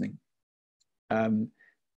 start listening.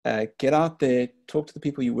 Get out there, talk to the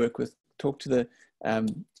people you work with, talk to the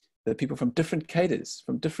the people from different cadres,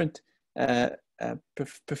 from different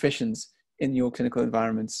professions in your clinical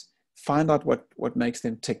environments, find out what makes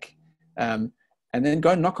them tick, and then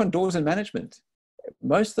go knock on doors in management.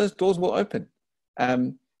 Most of those doors will open,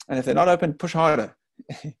 and if they're not open, push harder.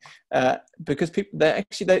 Because people,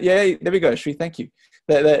 yeah, there we go, Shri, thank you.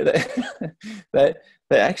 They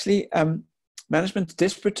actually, management's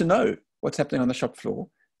desperate to know what's happening on the shop floor,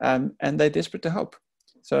 and they're desperate to help.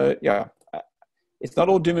 So yeah, it's not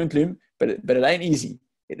all doom and gloom, but it ain't easy.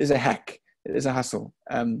 It is a hack. It is a hustle.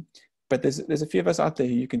 But there's a few of us out there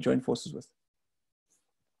who you can join forces with.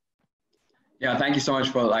 Yeah, thank you so much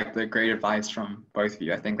for like the great advice from both of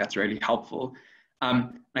you. I think that's really helpful.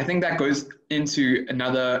 I think that goes into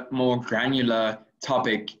another more granular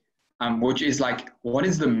topic, which is like, what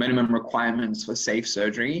is the minimum requirements for safe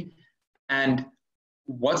surgery, and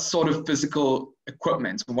what sort of physical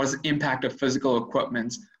equipment, what is the impact of physical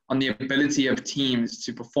equipment on the ability of teams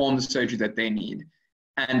to perform the surgery that they need?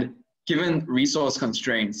 And given resource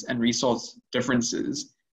constraints and resource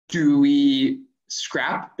differences, do we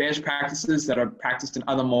scrap best practices that are practiced in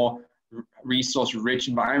other more resource-rich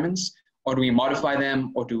environments, or do we modify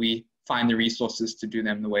them, or do we find the resources to do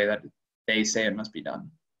them the way that they say it must be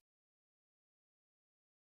done?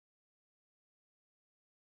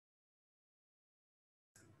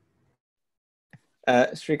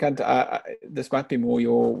 Shrikant, this might be more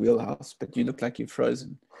your wheelhouse, but you look like you've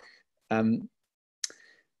frozen. I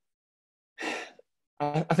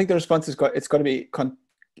think the response it's got to be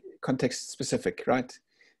context specific, right?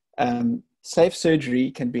 Safe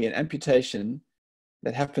surgery can be an amputation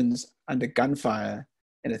that happens under gunfire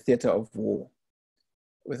in a theater of war,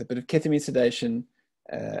 with a bit of ketamine sedation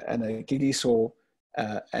and a ghillie saw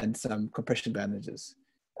and some compression bandages.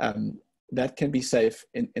 That can be safe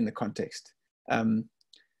in the context.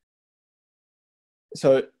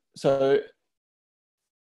 So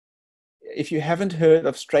if you haven't heard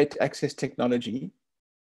of straight access technology,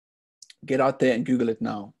 get out there and Google it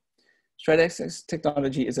now. Straight access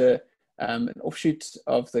technology is an offshoot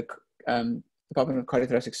of the Department of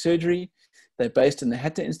Cardiothoracic Surgery. They're based in the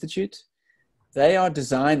Hatta Institute. They are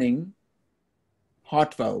designing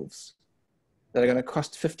heart valves that are going to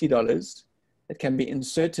cost $50 that can be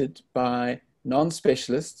inserted by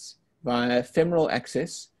non-specialists via femoral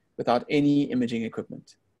access without any imaging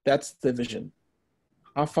equipment. That's the vision.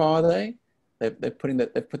 How far are they? They've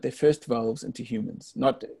put their first valves into humans,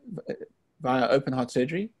 not via open heart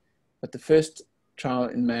surgery, but the first trial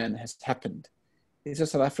in man has happened. These are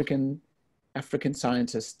South African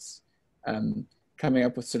scientists coming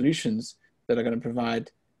up with solutions that are going to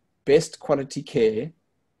provide best quality care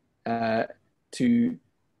to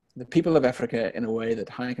the people of Africa in a way that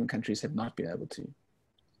high-income countries have not been able to.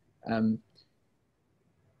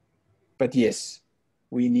 But yes,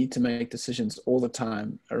 we need to make decisions all the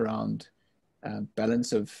time around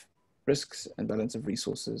balance of risks and balance of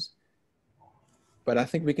resources. But I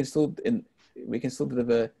think we can still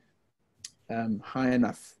deliver high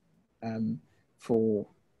enough for,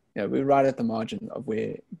 we're right at the margin of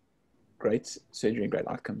where great surgery and great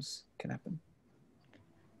outcomes can happen.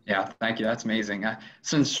 Yeah, thank you. That's amazing.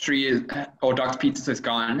 Since Dr. Peters is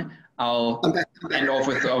gone, I'll end off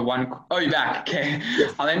with one. Oh, you're back. Okay.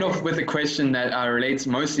 Yes. I'll end off with a question that relates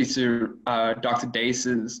mostly to Dr.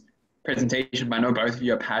 Duys's presentation, but I know both of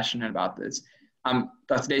you are passionate about this.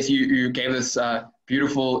 Dr. Duys, you gave this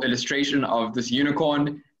beautiful illustration of this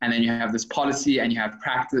unicorn, and then you have this policy and you have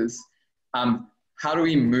practice. How do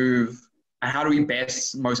we move, and how do we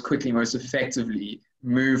best, most quickly, most effectively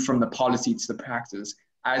move from the policy to the practice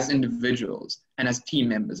as individuals and as team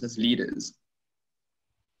members, as leaders?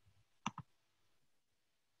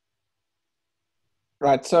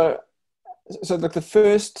 Right. So look, I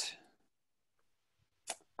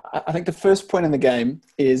think the first point in the game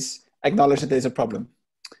is acknowledge that there's a problem.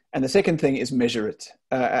 And the second thing is measure it.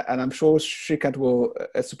 And I'm sure Shrikant will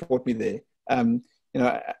support me there.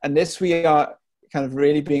 Unless we are kind of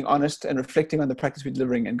really being honest and reflecting on the practice we're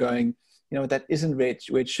delivering and going, that isn't where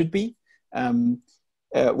it should be,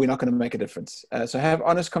 we're not going to make a difference. So have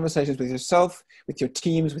honest conversations with yourself, with your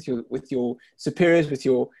teams, with your superiors, with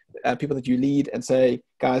your people that you lead, and say,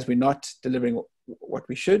 guys, we're not delivering what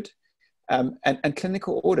we should. And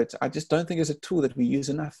clinical audits, I just don't think is a tool that we use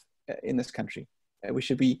enough in this country. We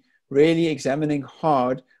should be really examining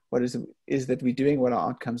hard what is that we're doing, what our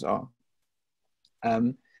outcomes are.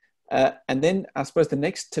 And then I suppose the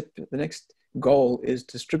next goal is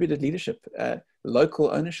distributed leadership,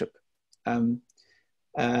 local ownership.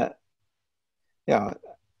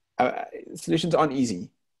 Solutions aren't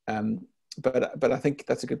easy, but I think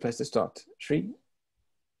that's a good place to start. Shri?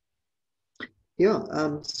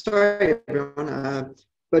 Yeah, sorry everyone.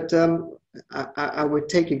 But I would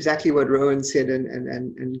take exactly what Rowan said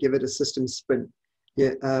and give it a system spin.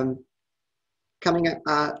 Yeah, coming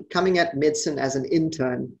at medicine as an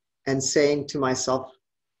intern and saying to myself,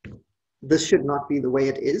 this should not be the way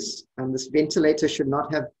it is. And this ventilator should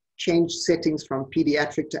not have changed settings from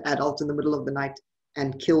pediatric to adult in the middle of the night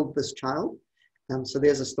and killed this child. So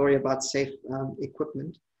there's a story about safe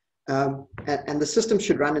equipment. And the system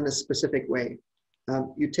should run in a specific way.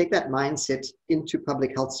 You take that mindset into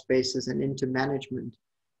public health spaces and into management.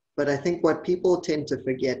 But I think what people tend to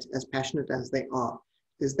forget, as passionate as they are,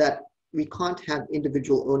 is that we can't have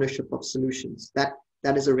individual ownership of solutions. That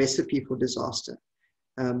is a recipe for disaster.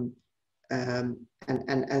 And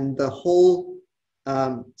the whole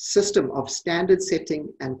system of standard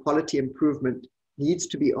setting and quality improvement needs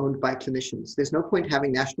to be owned by clinicians. There's no point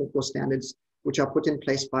having national core standards which are put in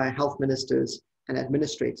place by health ministers and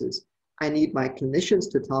administrators. I need my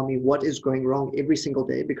clinicians to tell me what is going wrong every single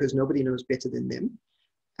day because nobody knows better than them.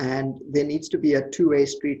 And there needs to be a two-way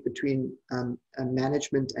street between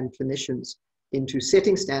management and clinicians into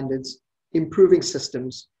setting standards, improving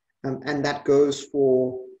systems, and that goes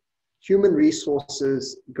for human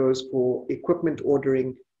resources, goes for equipment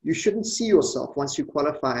ordering. You shouldn't see yourself once you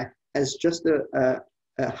qualify as just a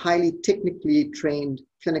highly technically trained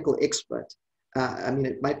clinical expert. I mean,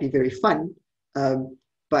 it might be very fun,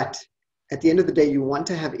 but at the end of the day, you want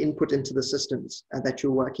to have input into the systems that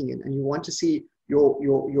you're working in, and you want to see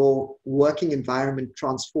your working environment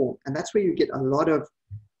transform. And that's where you get a lot of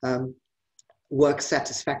work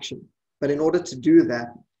satisfaction. But in order to do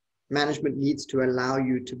that, management needs to allow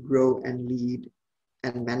you to grow and lead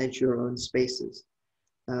and manage your own spaces.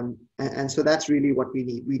 And so that's really what we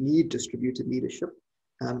need. We need distributed leadership.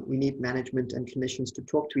 We need management and clinicians to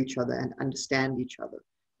talk to each other and understand each other.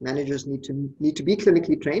 Managers need to be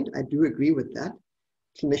clinically trained. I do agree with that.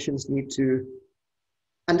 Clinicians need to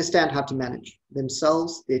understand how to manage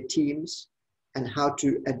themselves, their teams, and how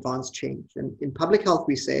to advance change. And in public health,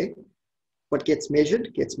 we say, what gets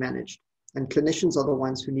measured gets managed. And clinicians are the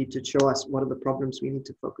ones who need to show us what are the problems we need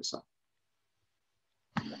to focus on.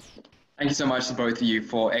 Thank you so much to both of you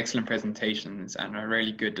for excellent presentations and a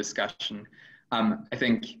really good discussion. I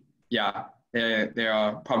think, yeah, there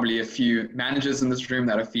are probably a few managers in this room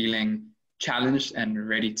that are feeling challenged and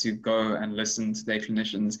ready to go and listen to their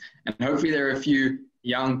clinicians. And hopefully there are a few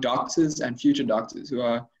young doctors and future doctors who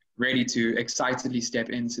are ready to excitedly step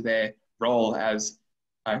into their role as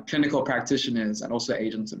clinical practitioners and also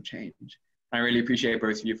agents of change. I really appreciate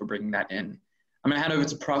both of you for bringing that in. I'm going to hand over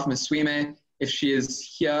to Prof. Maswime if she is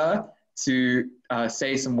here to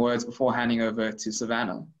say some words before handing over to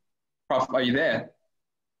Savannah. Prof, are you there?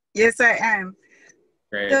 Yes, I am.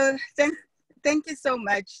 Great. So thank you so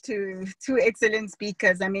much to two excellent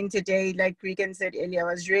speakers. I mean, today, like Regan said earlier,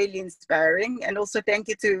 was really inspiring. And also thank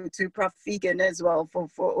you to Prof. Vegan as well for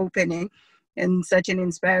opening in such an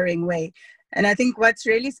inspiring way. And I think what's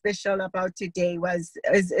really special about today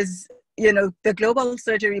is you know, the global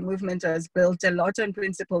surgery movement has built a lot on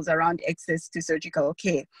principles around access to surgical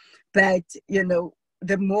care. But, you know,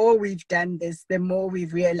 the more we've done this, the more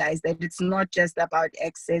we've realized that it's not just about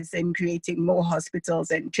access and creating more hospitals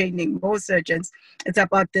and training more surgeons. It's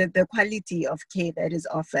about the quality of care that is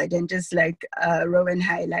offered. And just like Rowan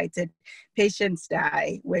highlighted, patients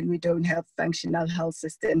die when we don't have functional health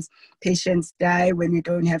systems. Patients die when we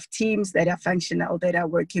don't have teams that are functional, that are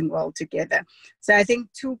working well together. So I think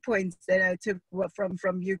 2 points that I took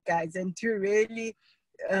from you guys, and two really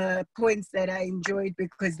points that I enjoyed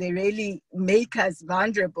because they really make us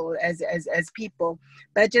vulnerable as people.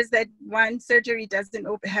 But just that one, surgery doesn't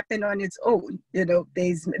happen on its own. You know,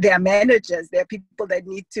 there are managers, there are people that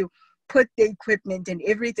need to put the equipment and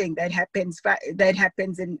everything that happens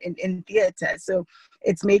in theater. So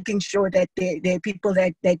it's making sure that there are people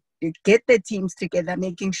that get the teams together,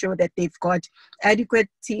 making sure that they've got adequate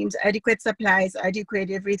teams, adequate supplies,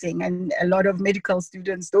 adequate everything. And a lot of medical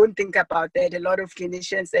students don't think about that. A lot of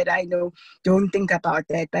clinicians that I know don't think about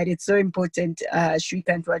that. But it's so important,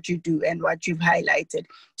 Shrikant, what you do and what you've highlighted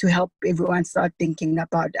to help everyone start thinking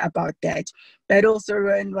about that. But also,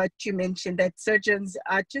 Rowan, what you mentioned, that surgeons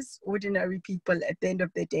are just ordinary people at the end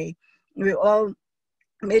of the day. We're all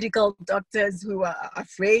medical doctors who are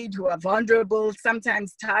afraid, who are vulnerable,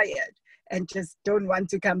 sometimes tired, and just don't want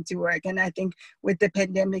to come to work. And I think with the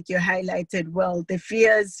pandemic, you highlighted well, the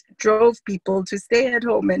fears drove people to stay at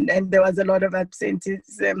home, and there was a lot of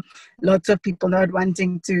absenteeism, lots of people not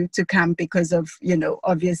wanting to come because of, you know,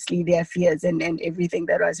 obviously their fears and everything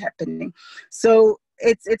that was happening. So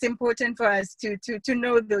it's important for us to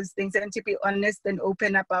know those things and to be honest and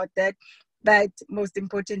open about that. but most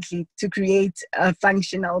importantly, to create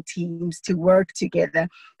functional teams to work together.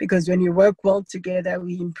 Because when we work well together,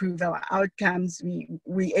 we improve our outcomes.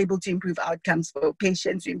 We're able to improve outcomes for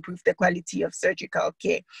patients, we improve the quality of surgical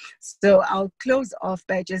care. So I'll close off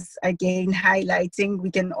by just again highlighting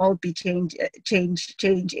we can all be change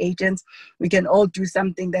agents. We can all do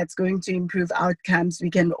something that's going to improve outcomes. We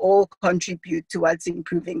can all contribute towards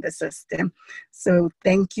improving the system. So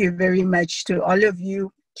thank you very much to all of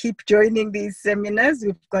you. Keep joining these seminars.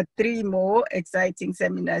 We've got 3 more exciting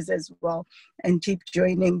seminars as well, and keep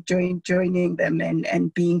joining them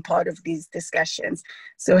and being part of these discussions.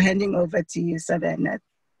 So handing over to you, Savannah.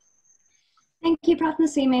 Thank you, Prof.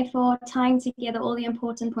 Masume, for tying together all the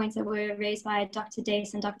important points that were raised by Dr.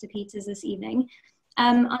 Duys and Dr. Peters this evening.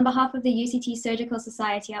 On behalf of the UCT Surgical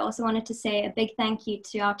Society, I also wanted to say a big thank you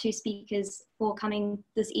to our 2 speakers for coming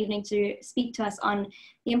this evening to speak to us on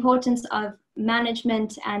the importance of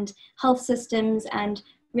management and health systems and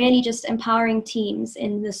really just empowering teams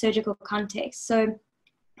in the surgical context. So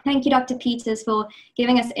thank you, Dr. Peters, for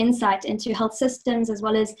giving us insight into health systems as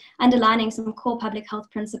well as underlining some core public health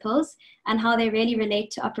principles and how they really relate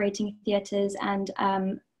to operating theatres and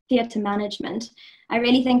theatre management. I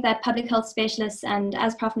really think that public health specialists and,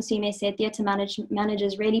 as Prof. Masume said, theatre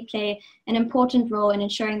managers really play an important role in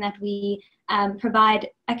ensuring that we provide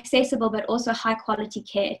accessible but also high quality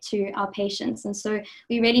care to our patients. And so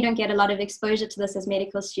we really don't get a lot of exposure to this as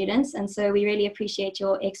medical students. And so we really appreciate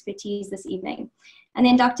your expertise this evening. And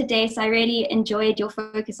then Dr. Duys, I really enjoyed your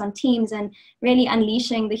focus on teams and really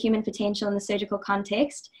unleashing the human potential in the surgical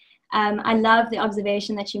context. I love the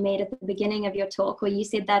observation that you made at the beginning of your talk, where you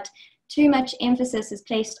said that too much emphasis is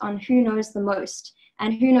placed on who knows the most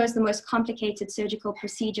and who knows the most complicated surgical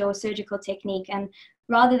procedure or surgical technique. And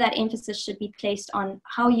rather, that emphasis should be placed on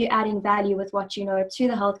how you're adding value with what you know to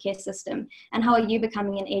the healthcare system and how are you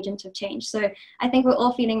becoming an agent of change. So I think we're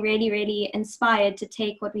all feeling really, really inspired to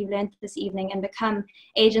take what we've learned this evening and become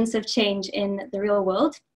agents of change in the real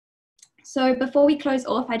world. So before we close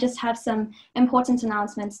off, I just have some important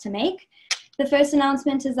announcements to make. The first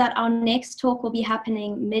announcement is that our next talk will be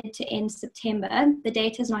happening mid to end September. The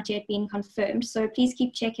date has not yet been confirmed, so please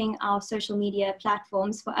keep checking our social media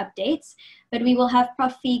platforms for updates. But we will have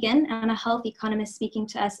Prof. Fegan and a health economist speaking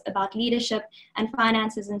to us about leadership and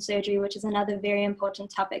finances in surgery, which is another very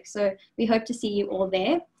important topic. So we hope to see you all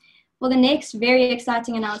there. For the next very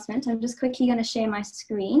exciting announcement, I'm just quickly going to share my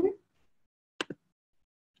screen.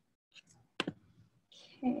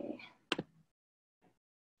 Okay.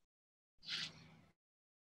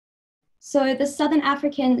 So the Southern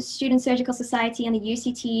African Student Surgical Society and the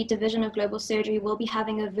UCT Division of Global Surgery will be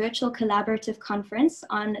having a virtual collaborative conference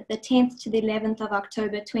on the 10th to the 11th of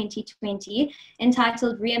October 2020,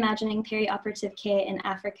 entitled Reimagining Perioperative Care in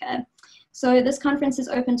Africa. So this conference is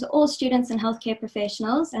open to all students and healthcare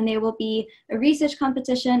professionals, and there will be a research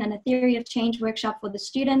competition and a theory of change workshop for the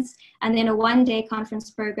students, and then a one-day conference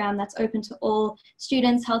program that's open to all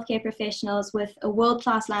students, healthcare professionals, with a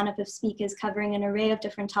world-class lineup of speakers covering an array of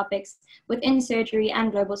different topics within surgery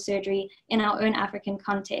and global surgery in our own African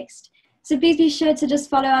context. So please be sure to just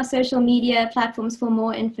follow our social media platforms for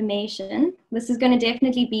more information. This is going to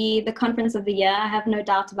definitely be the conference of the year, I have no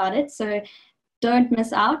doubt about it. So don't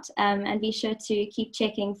miss out, and be sure to keep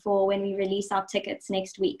checking for when we release our tickets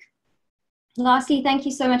next week. Lastly, thank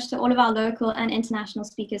you so much to all of our local and international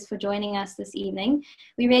speakers for joining us this evening.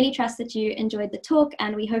 We really trust that you enjoyed the talk,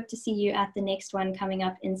 and we hope to see you at the next one coming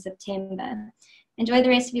up in September. Enjoy the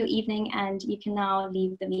rest of your evening, and you can now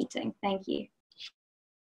leave the meeting. Thank you.